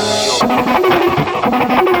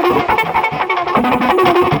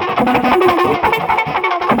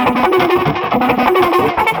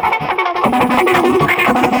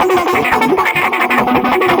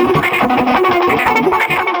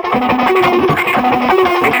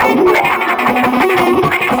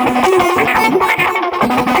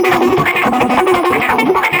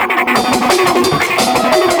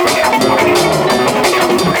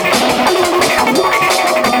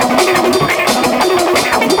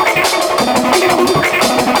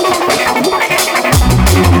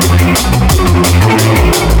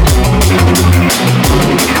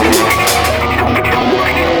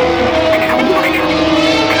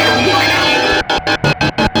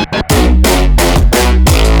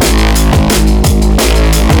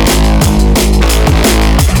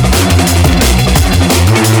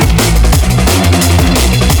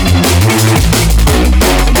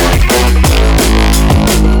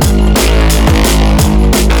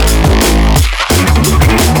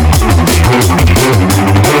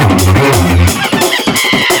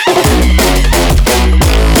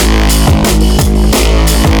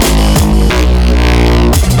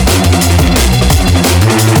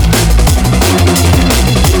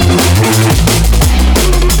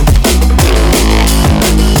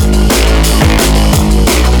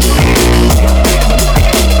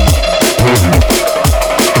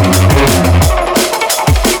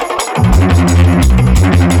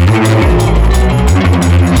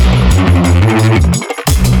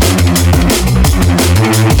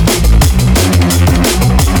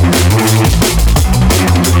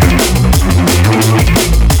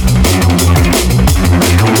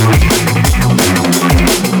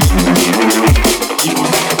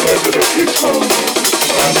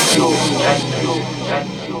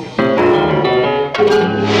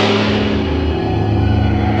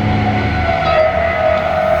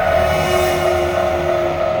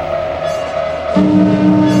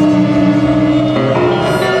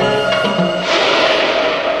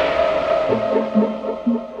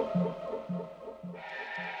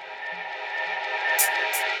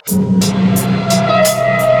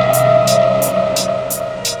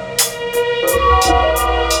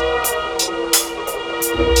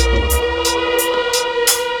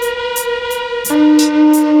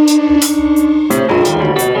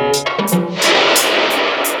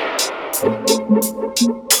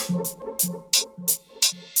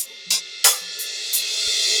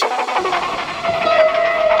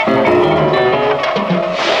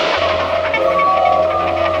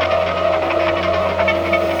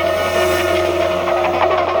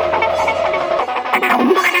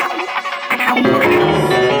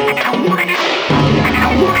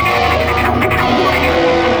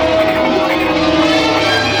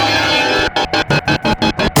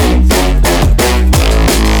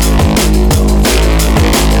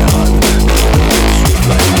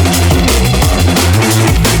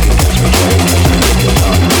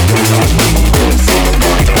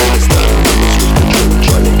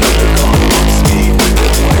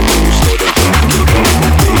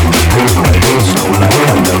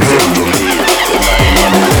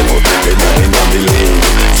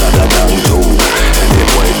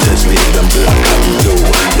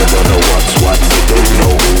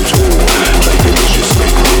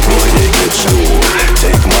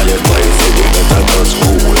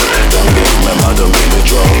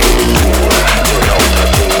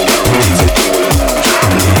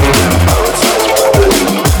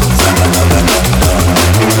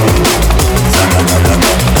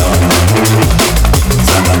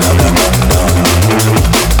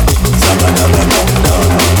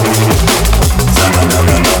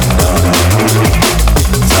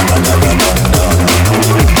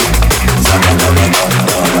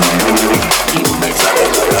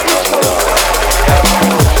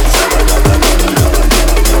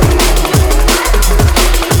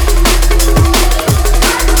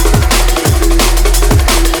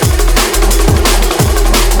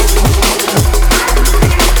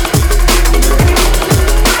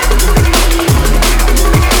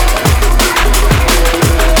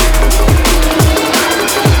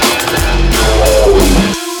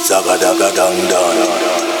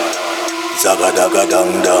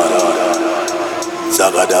dang dang,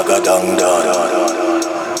 zaga daga dang dang,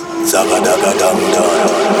 zaga daga dang dang,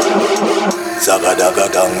 zaga daga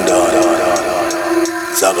dang dang,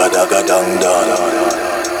 zaga daga dang dang,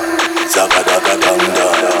 zaga daga dang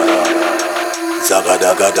dang, zaga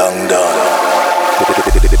daga dang dang.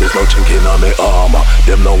 There's no chink in on me armor,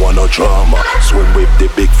 them no want no drama. Swim with the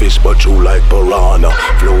big fish but true like piranha.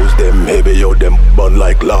 Flows them heavy, yo them burn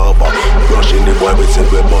like lava. Rushing the boy, we said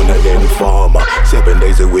we burn and then farmer. 7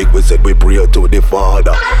 days a week we said we pray to the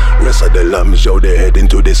Father. Rest of the lambs, yo they heading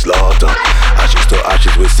to the slaughter. Ashes to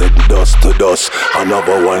ashes, we said dust to dust.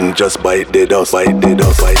 Another one just bite the dust, bite the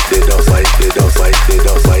dust, bite the dust, bite the dust, bite the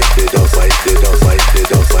dust, bite the dust, bite the dust, bite the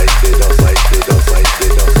dust, bite the dust, bite the dust, bite the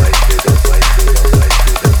dust, bite the dust, bite the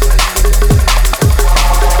dust.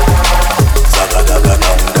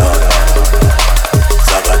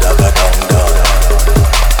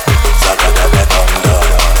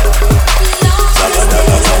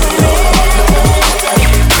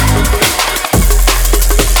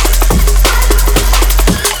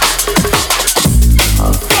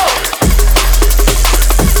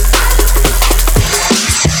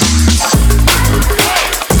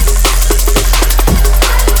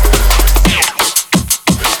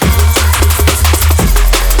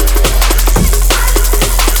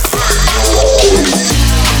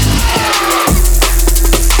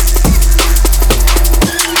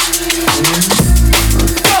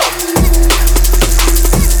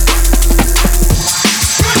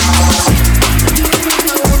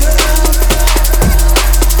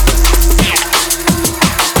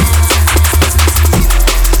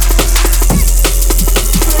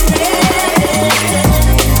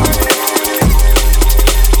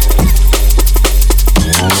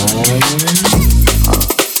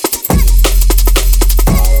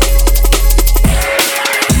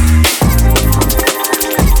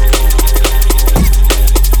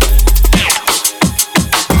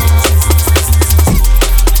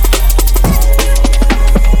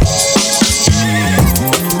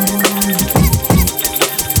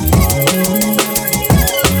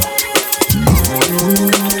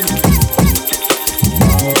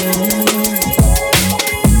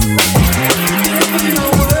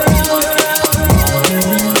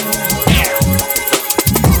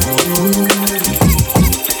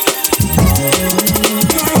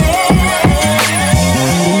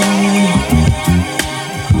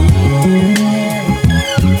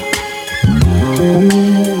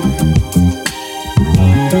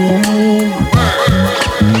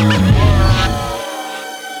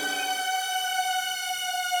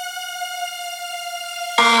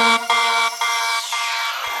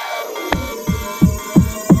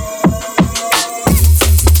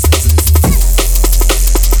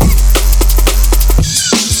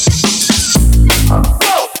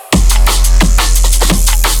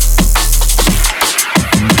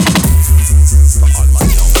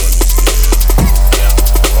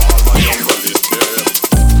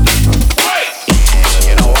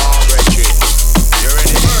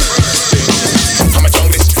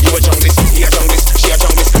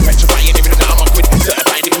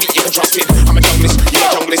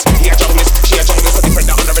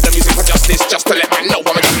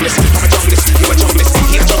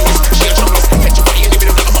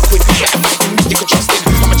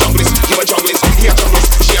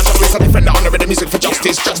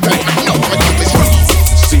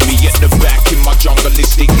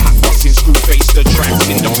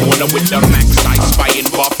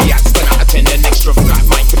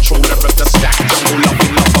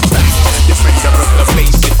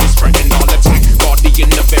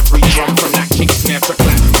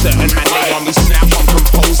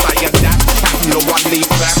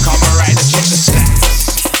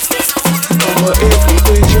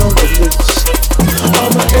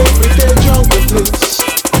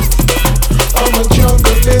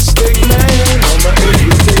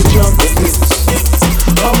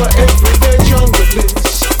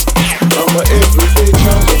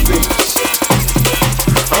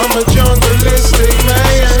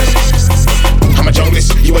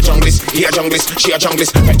 She a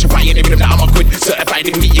junglist, petrifying every that I'm a quid. Certified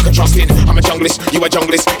in me, you can trust in. I'm a junglist, you a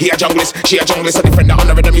junglist, he a junglist, she a junglist. A different that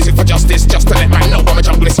honor the music for justice. Just to let man know I'm a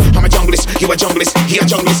junglist. I'm a junglist, you a junglist, he a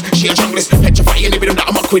junglist, she a junglist. Petrifying every that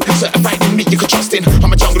I'm a quid. Certified in me, you can trust in.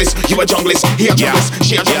 I'm a junglist, you a junglist, he a junglist,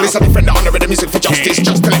 she a junglist. A different that honor the music for justice.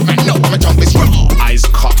 Just to let man know I'm a junglist. Eyes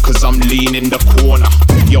is cut cause I'm leaning the corner.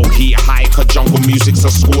 Yo, heat high cause jungle music's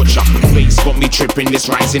a scorcher. Bass got me tripping, this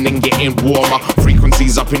rising and getting warmer.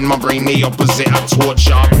 Frequencies up in my brain, the opposite of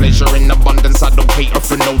torture. Pleasure in abundance, I don't cater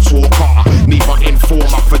for no talker. Neither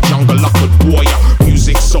informer for jungle, I could warrior.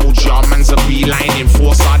 Music soldier, man's a beeline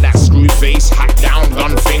enforcer. That screw face, hack down,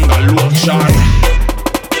 gun finger launcher.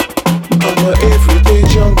 I'm a everyday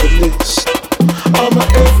junglist. I'm a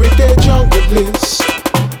everyday junglist.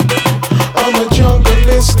 I'm a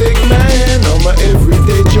jungleistic man. I'm a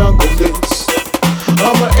everyday junglist.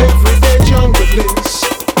 I'm a everyday junglist.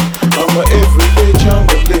 I'm a everyday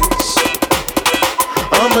junglist.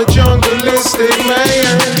 I'm a jungleistic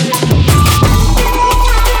man.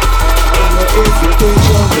 I'm a everyday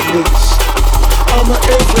junglist. I'm a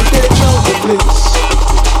everyday junglist.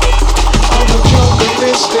 I'm a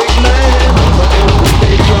jungleistic man. I'm a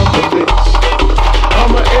everyday junglist.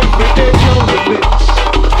 I'm a everyday junglist.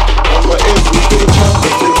 I'm a everyday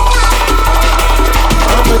junglist.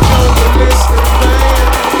 I'm a jungleistic man.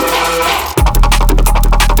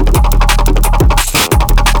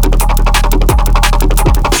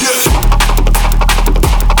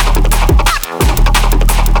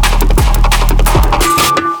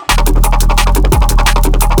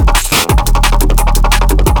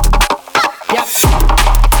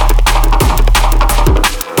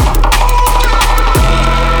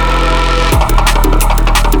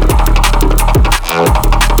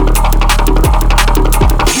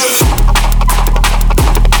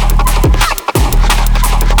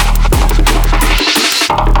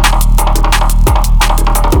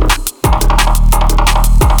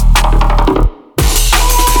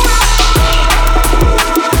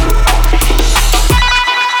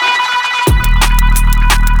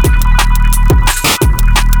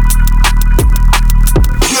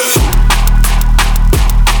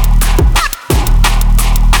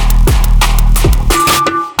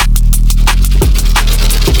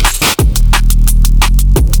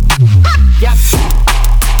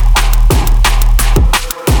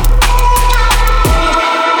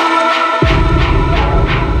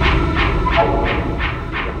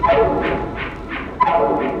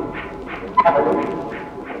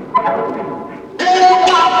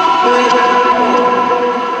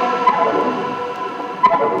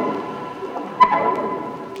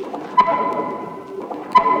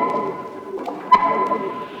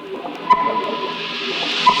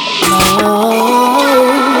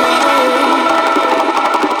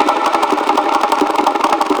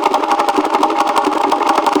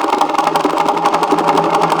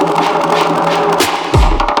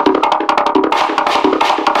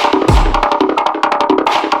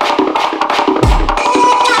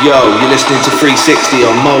 Yo, you're listening to 360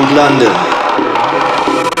 on Mode London.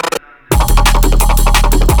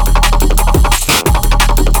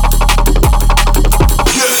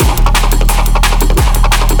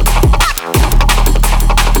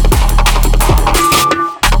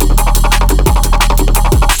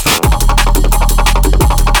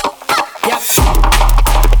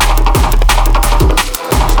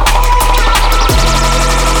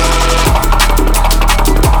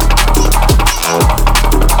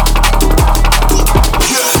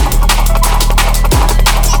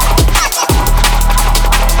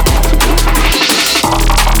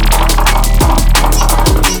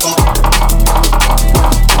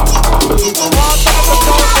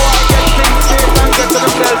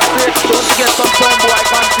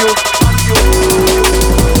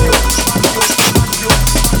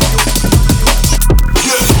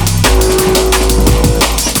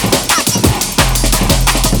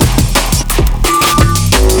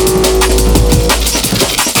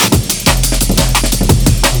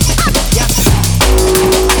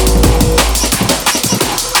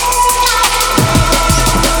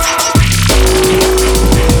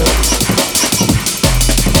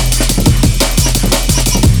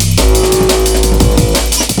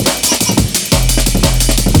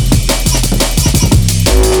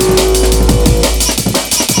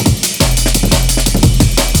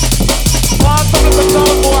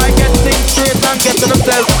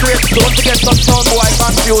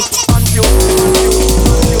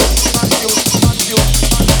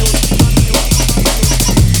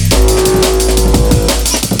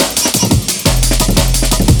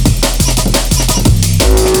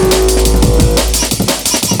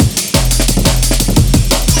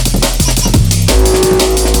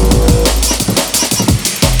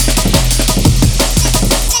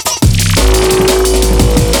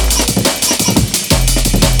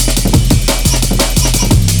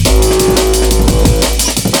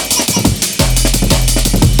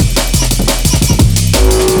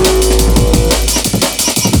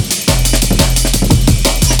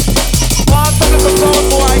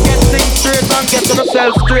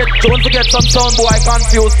 Don't forget some sound boy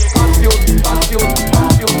confused.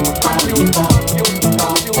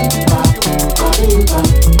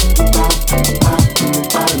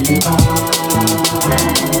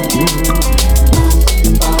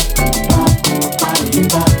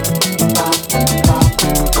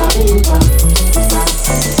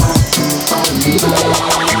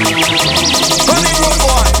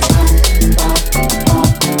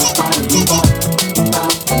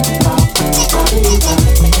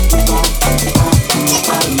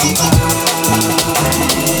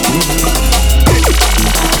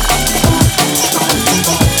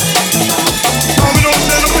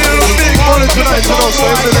 Tonight, you know, so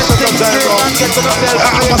if there's a second time around,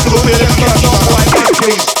 I must have paid them cash, man.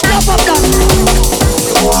 Wrap up that. Wrap up that.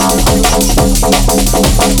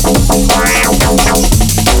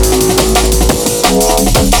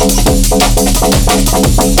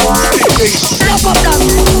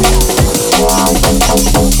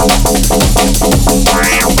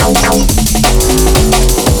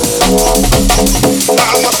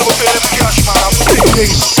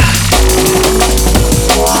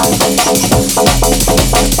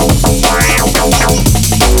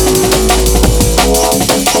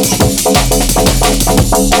 must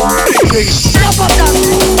have paid them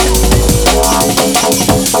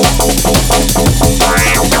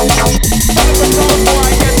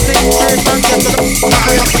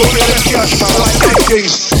cash, man. I'm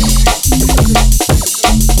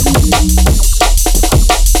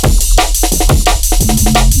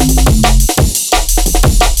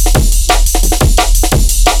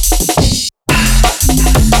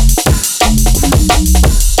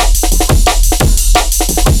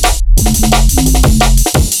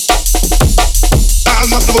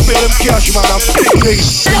Cash, man, I'm thinking.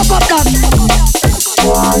 Wrap up that.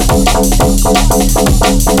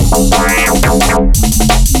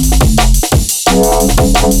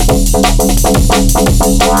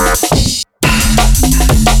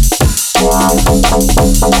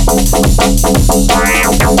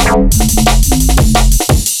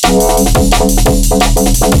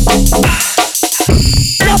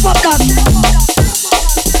 Wrap up that.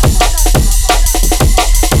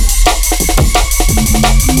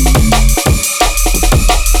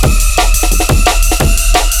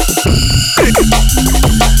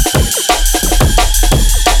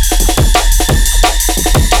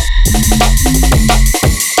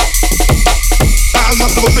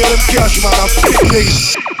 Cash, man, I'm thinking.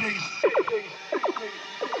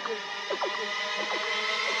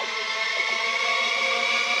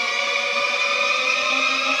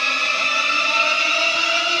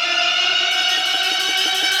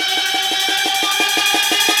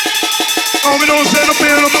 Oh, we don't say no pay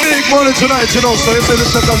no big money tonight, you know, so if it's the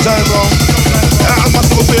second time round, I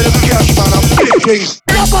must have paid them cash, man, I'm thinking.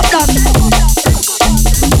 Wrap up that.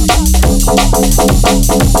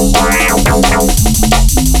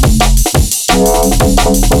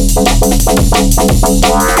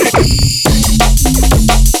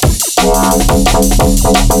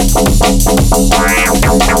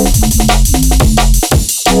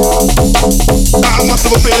 I must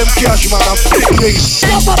have paid them cash, man, I'm thinking.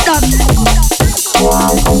 Wrap up that.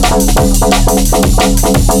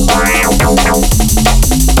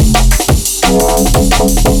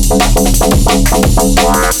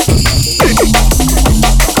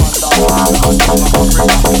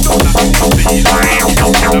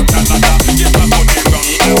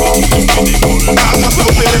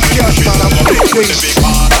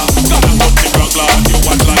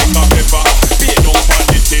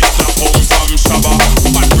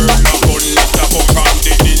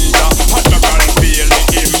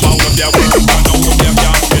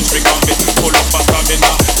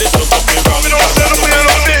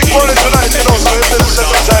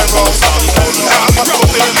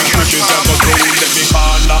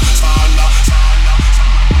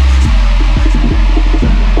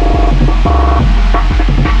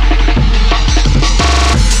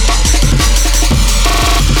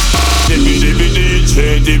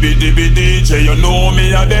 DJ, you know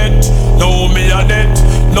me a debt, know me a debt.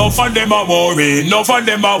 Enough of them a worry, enough of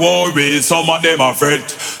them a worry. Some of them a fret,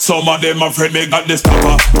 some of them a fret. Me got the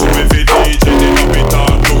stopper to every DJ, they have it all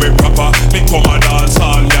to me proper. Me come a dance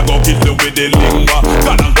all, me a go kill you with the lingua.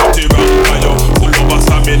 Gotta cut it round for you, full of a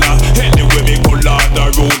stamina. Anyway me go learn the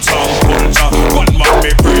roots and culture. One man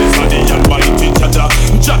me praise and the almighty Jaja.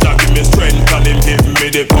 Jaja give me strength and him give me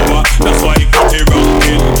the power. That's why he cut it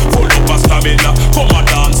ranking, full of a stamina. Come a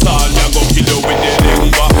dance all, me a go kill you with the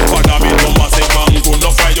lingua. Father me no massive mango, no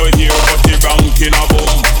fire you here, but the ranking a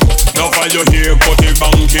boom. No fire you here, but the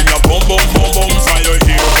ranking a boom, boom, boom, boom. Fire you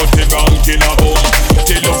here, but the ranking a boom.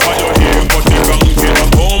 Till you fire here, but the ranking a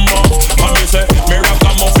boom, boom.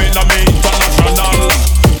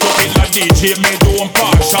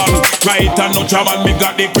 Right and no travel, me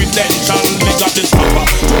got the credential, me got the stopper.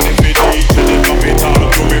 To every day, till they drop it all,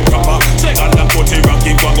 do it proper. Say on the 40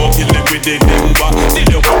 ranking, go go kill them with the number. Till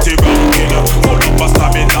you 40 ranking, full up a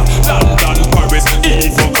stamina. London, Paris,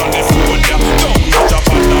 even California. Down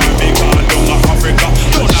Japan, America, down Africa.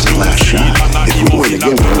 This is the last shot. If we win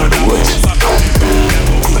again, we're out of the woods.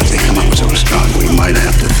 But if they come up with something strong, we might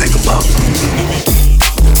have to think about it.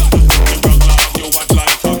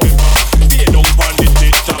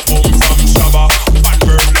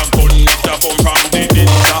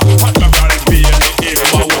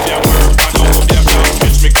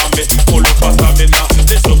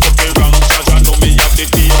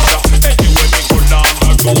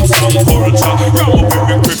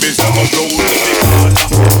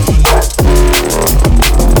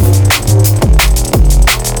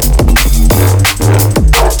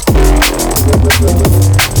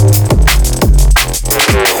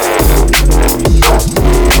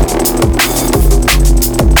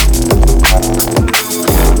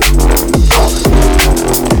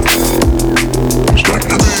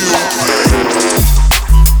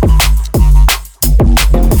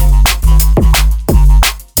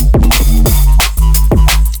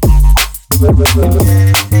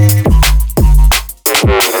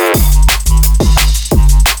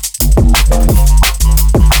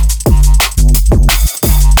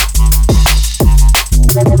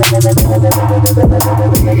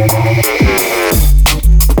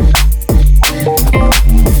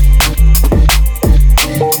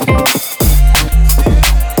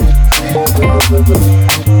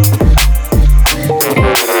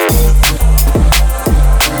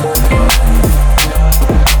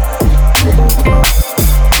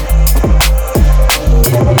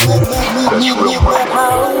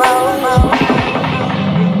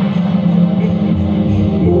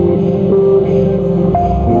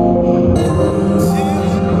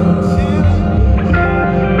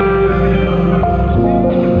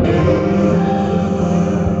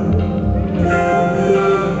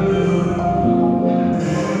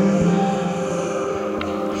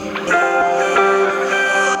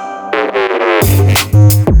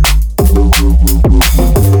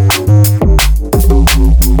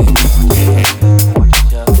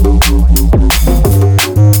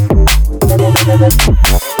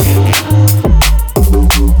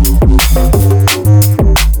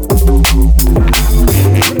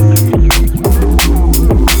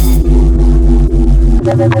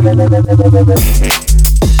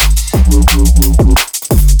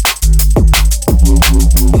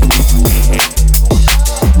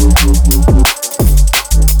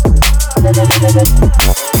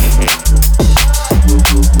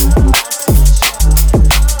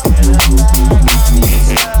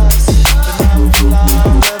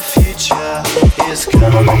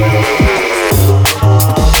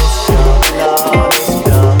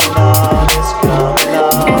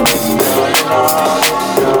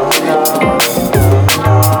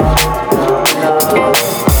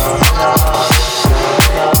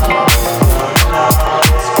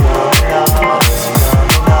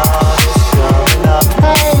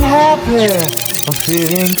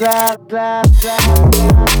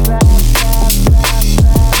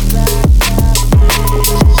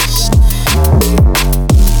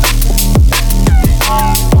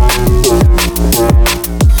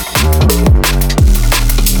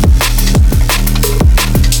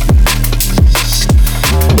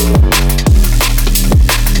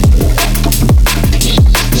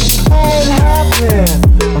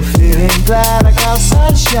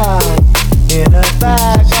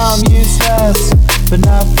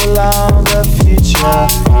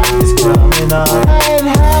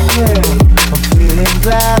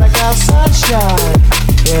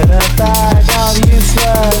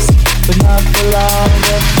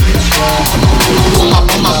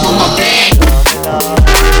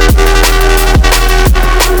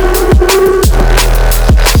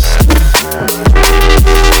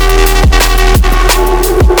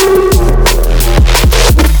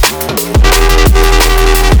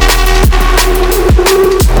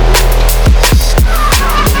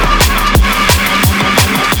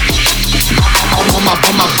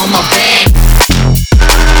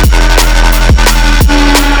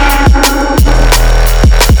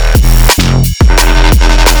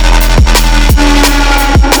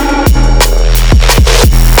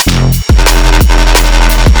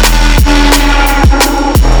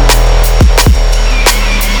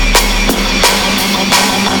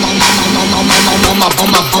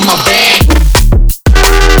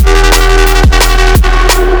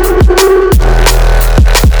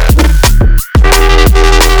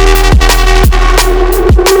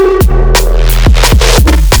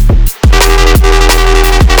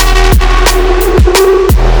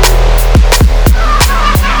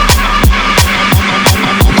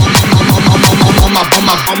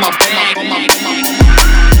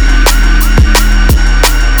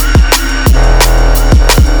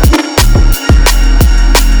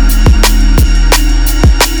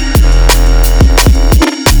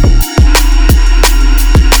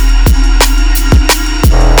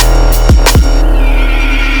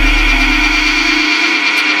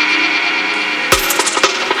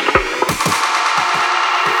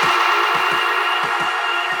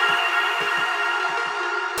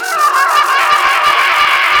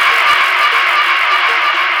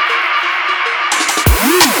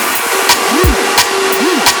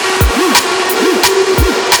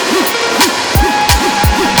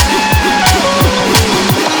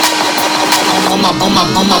 on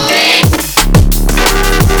my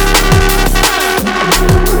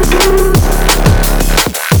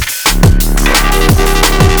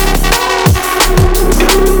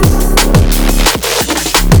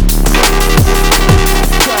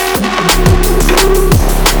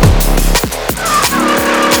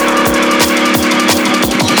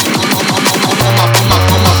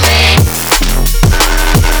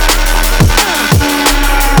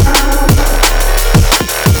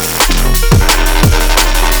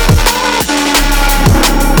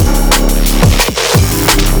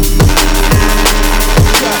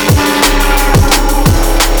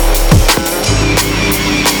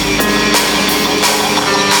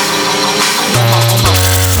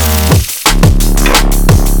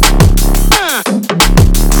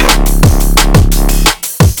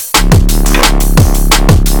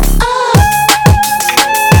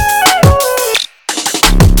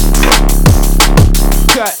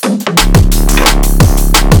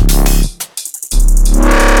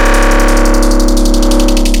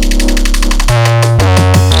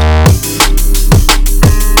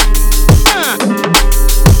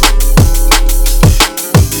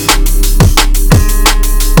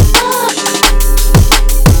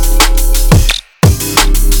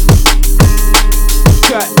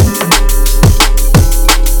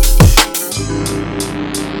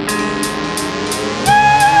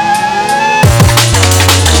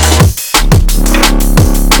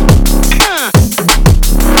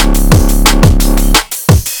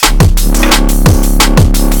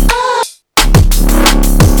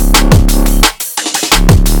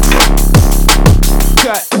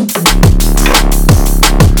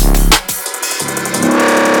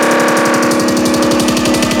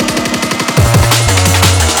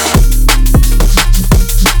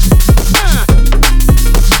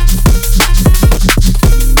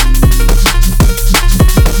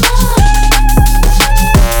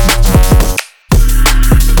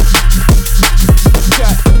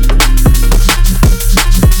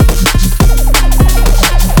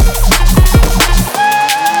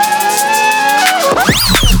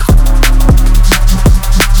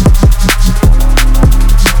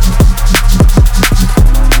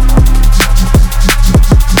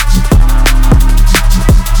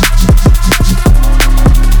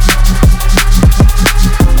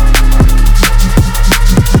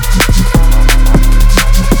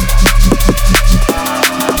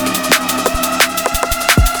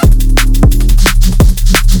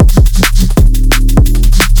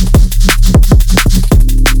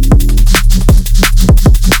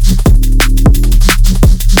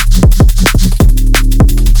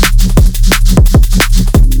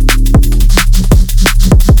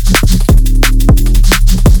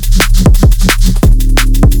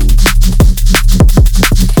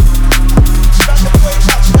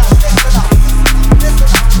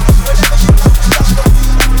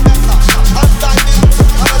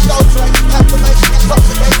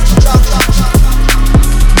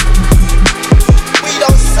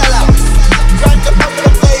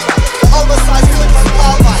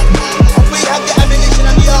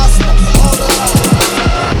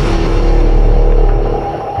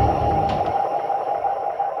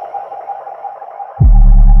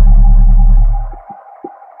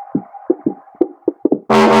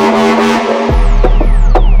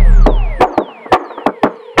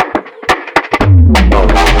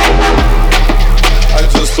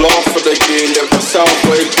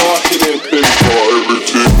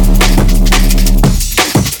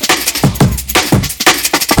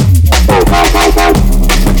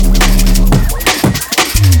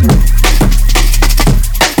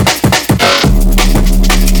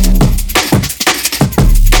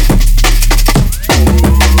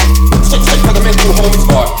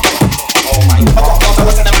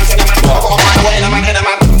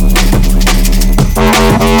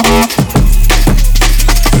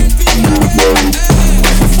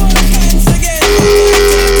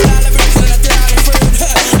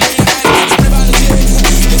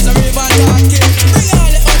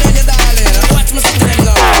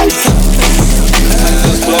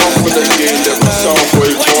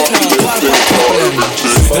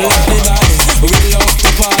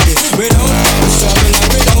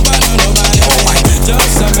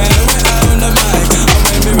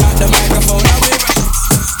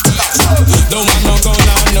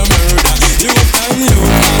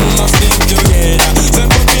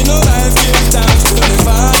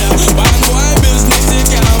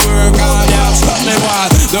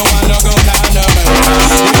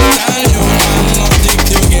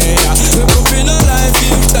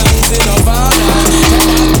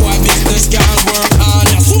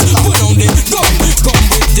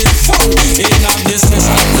this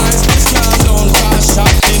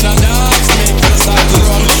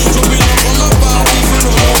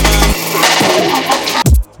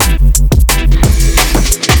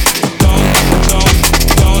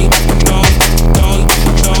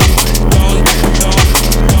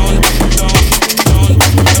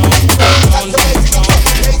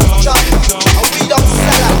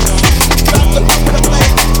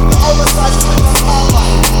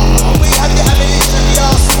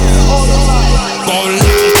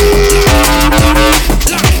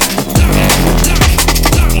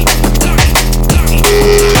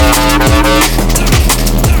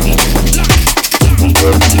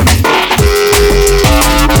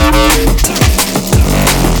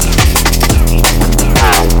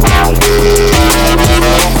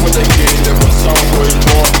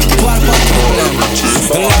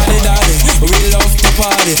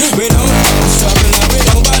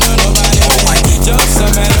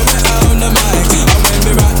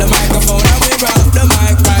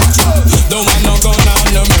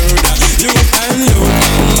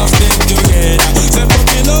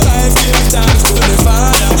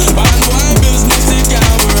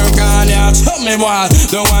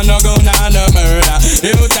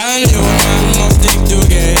Youth and you man must stick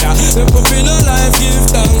together. The fulfill of life, give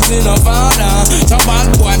thanks in a father. So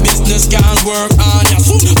bad boy business can't work on ya.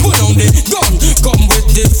 Soon put on the gun, come with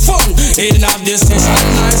the fun. In a this session,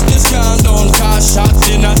 nice this can't done. Cause shots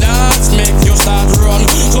in a dance make you start run.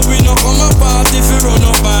 So we no come apart if you run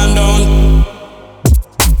up and down.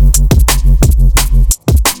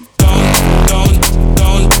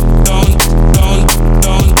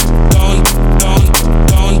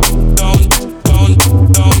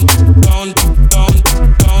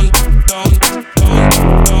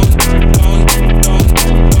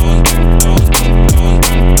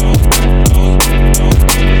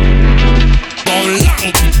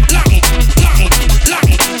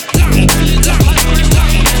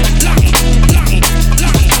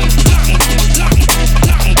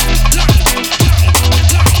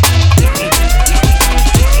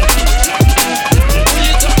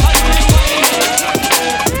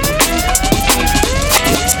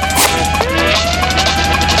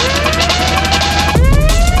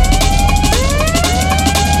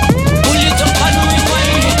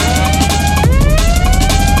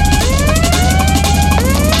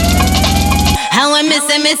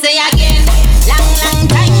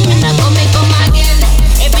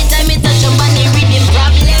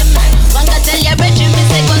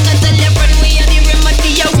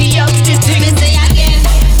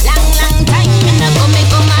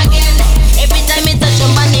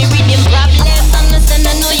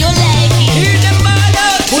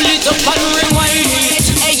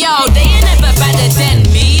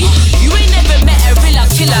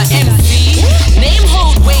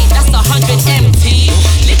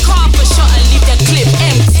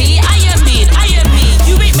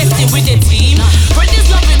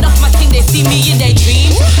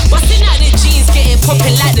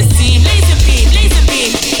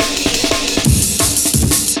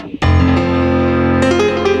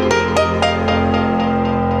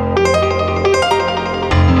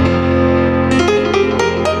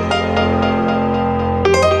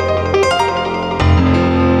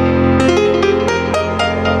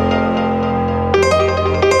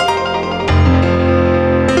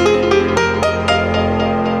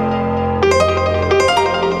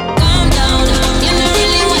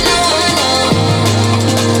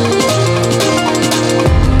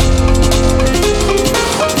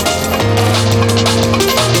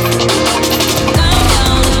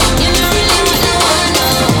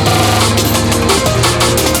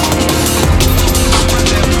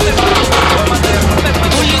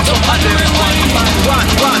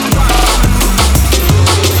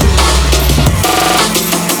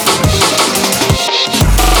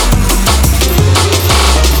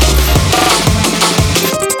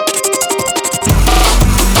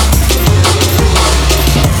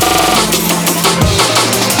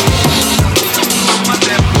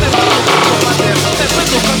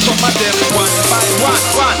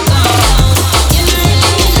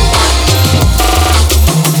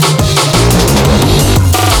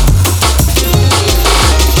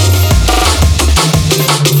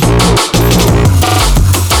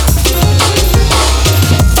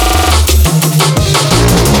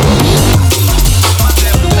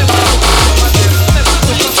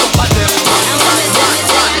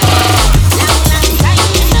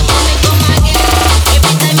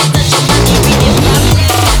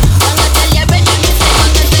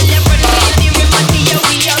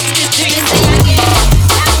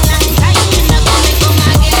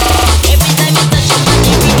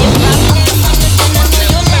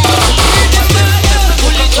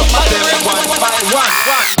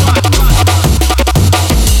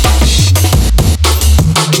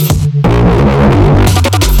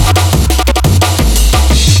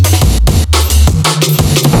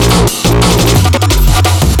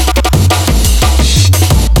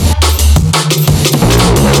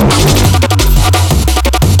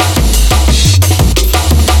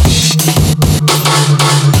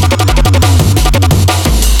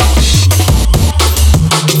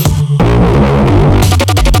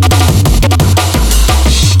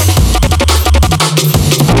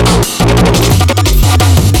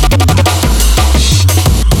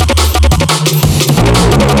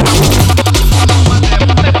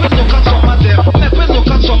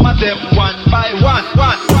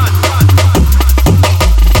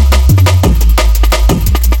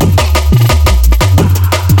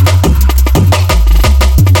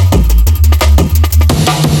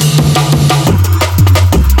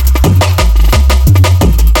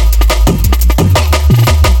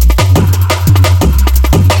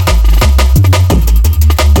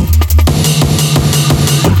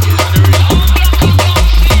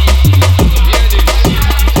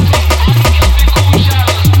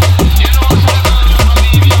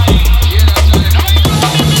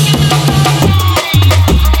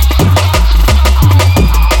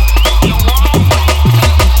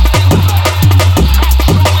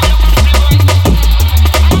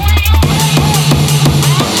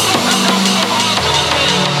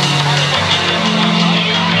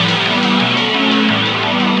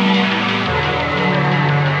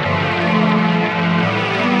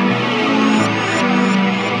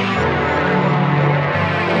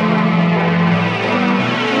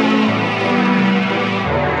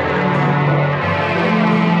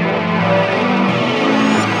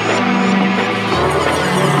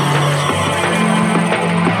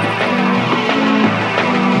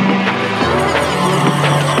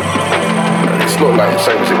 not like the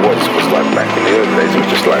same as it was, because like back in the early days it was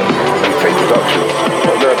just like UK production,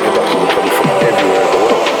 but now productions are coming from everywhere in the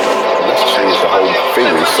world, and that's changed the whole thing.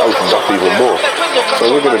 It's opened up even more, so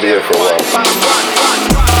we're going to be here for a while.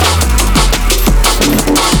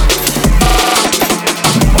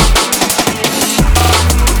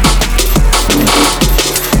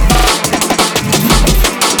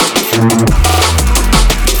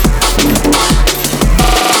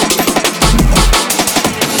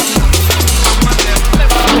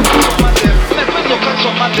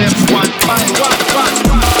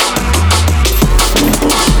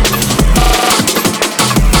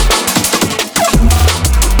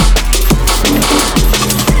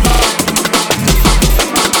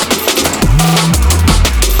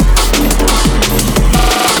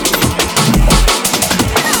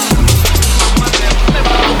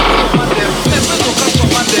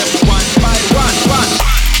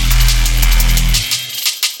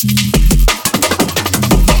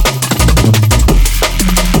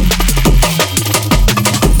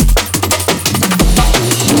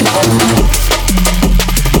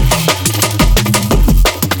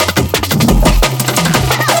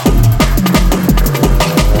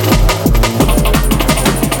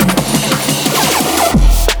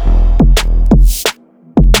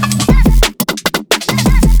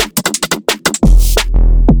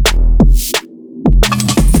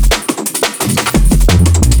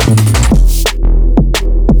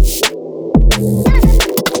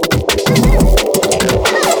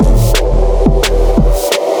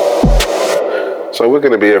 So we're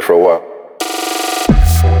going to be here for a while.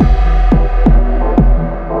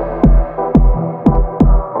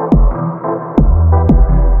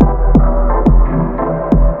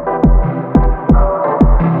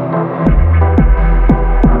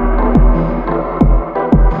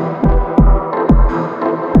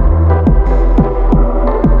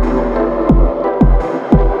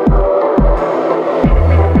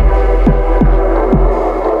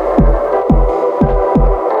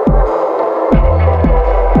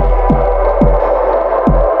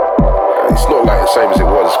 Same as it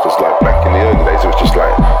was, because like back in the early days it was just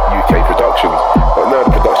like UK productions, but now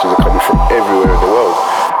the productions are coming from everywhere in the world,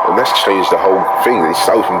 and that's changed the whole thing. It's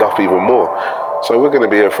opened up even more, so we're going to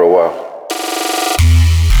be here for a while.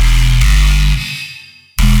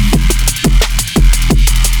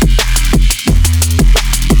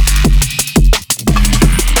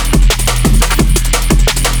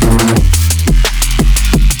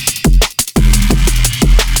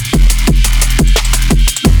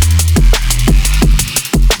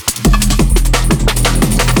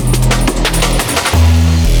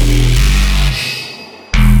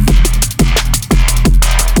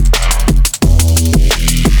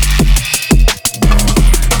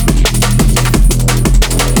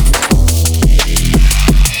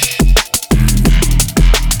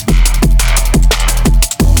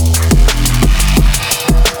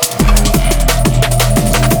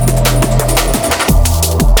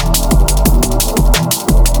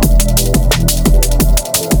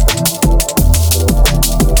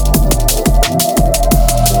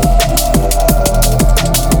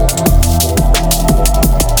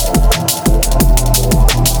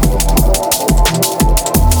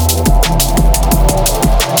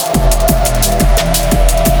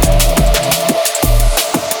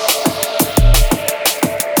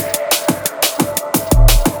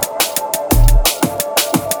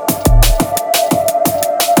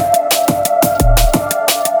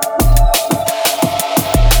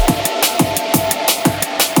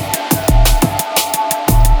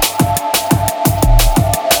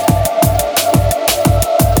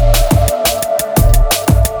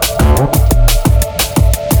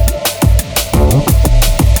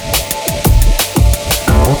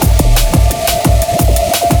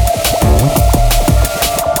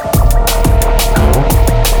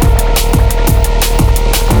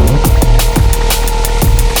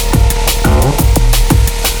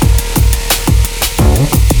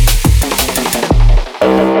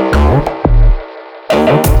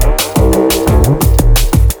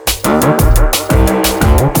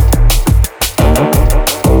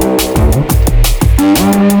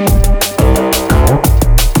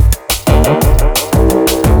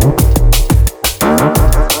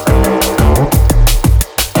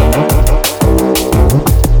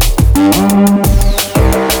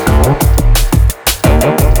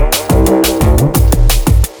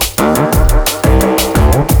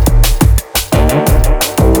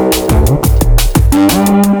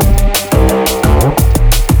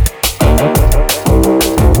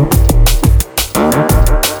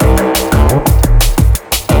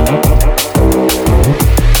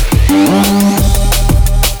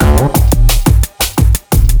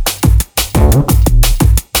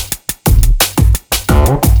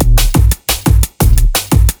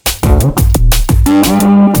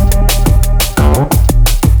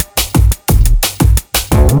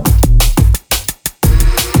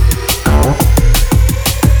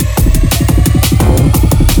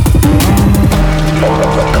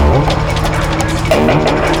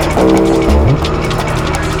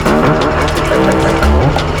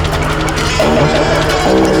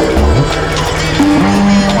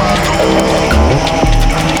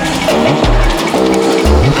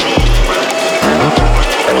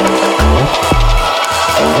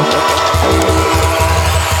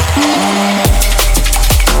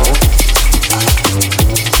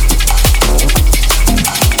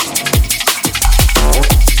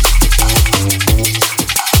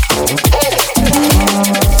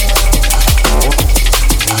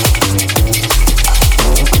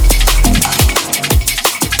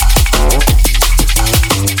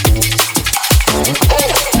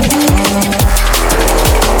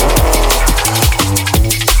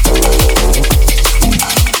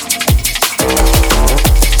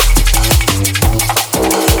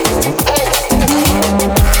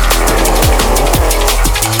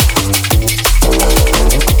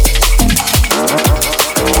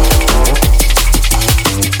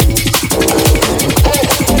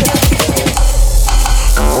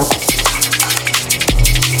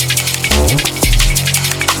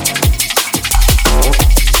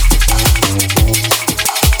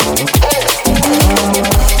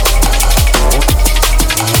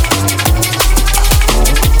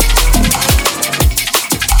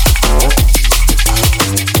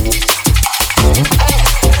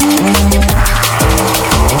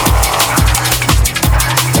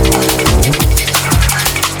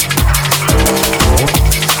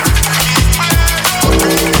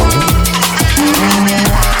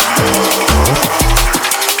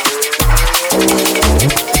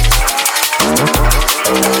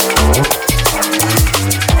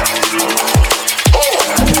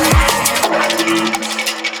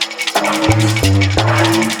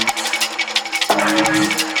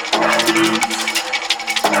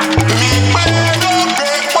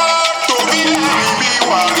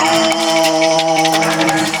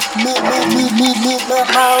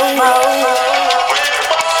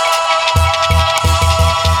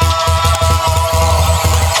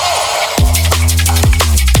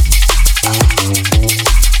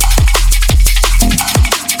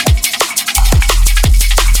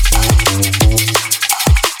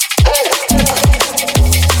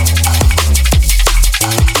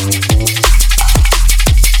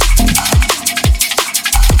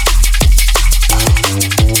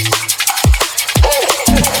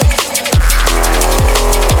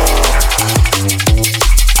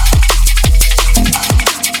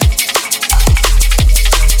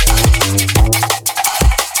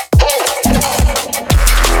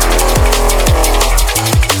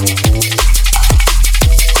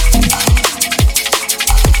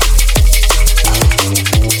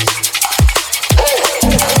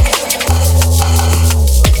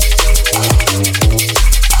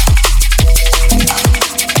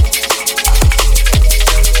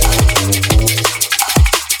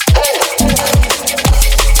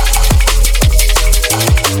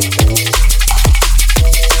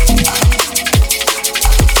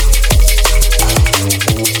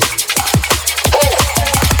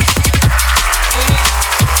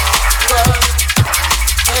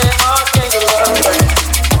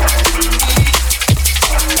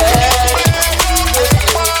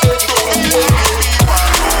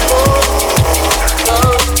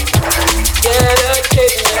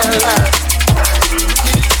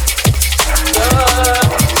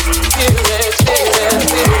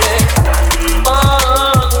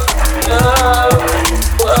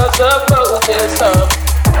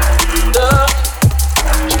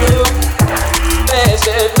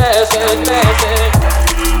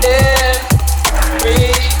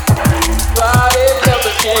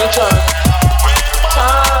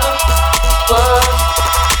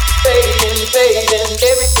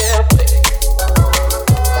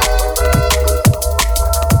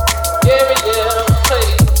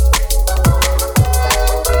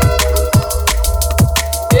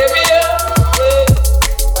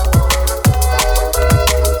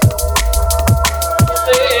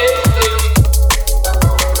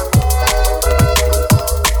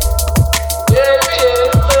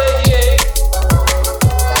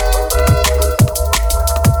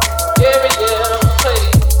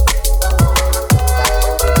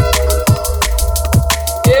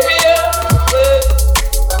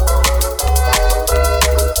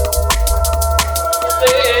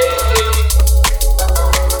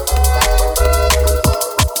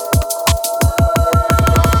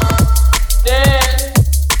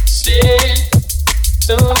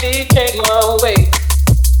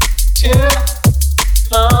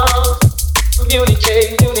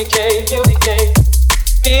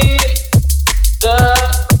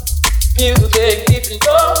 music deep in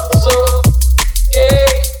your soul. Yeah,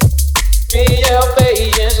 me out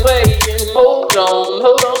waiting. Hold on.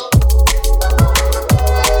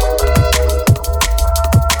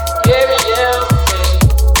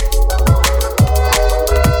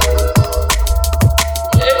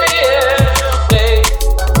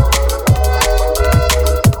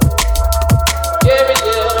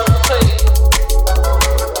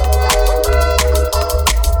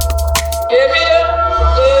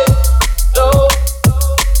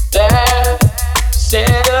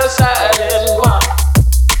 Set aside and walk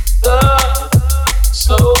the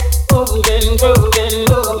slow moving,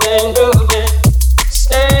 grooving.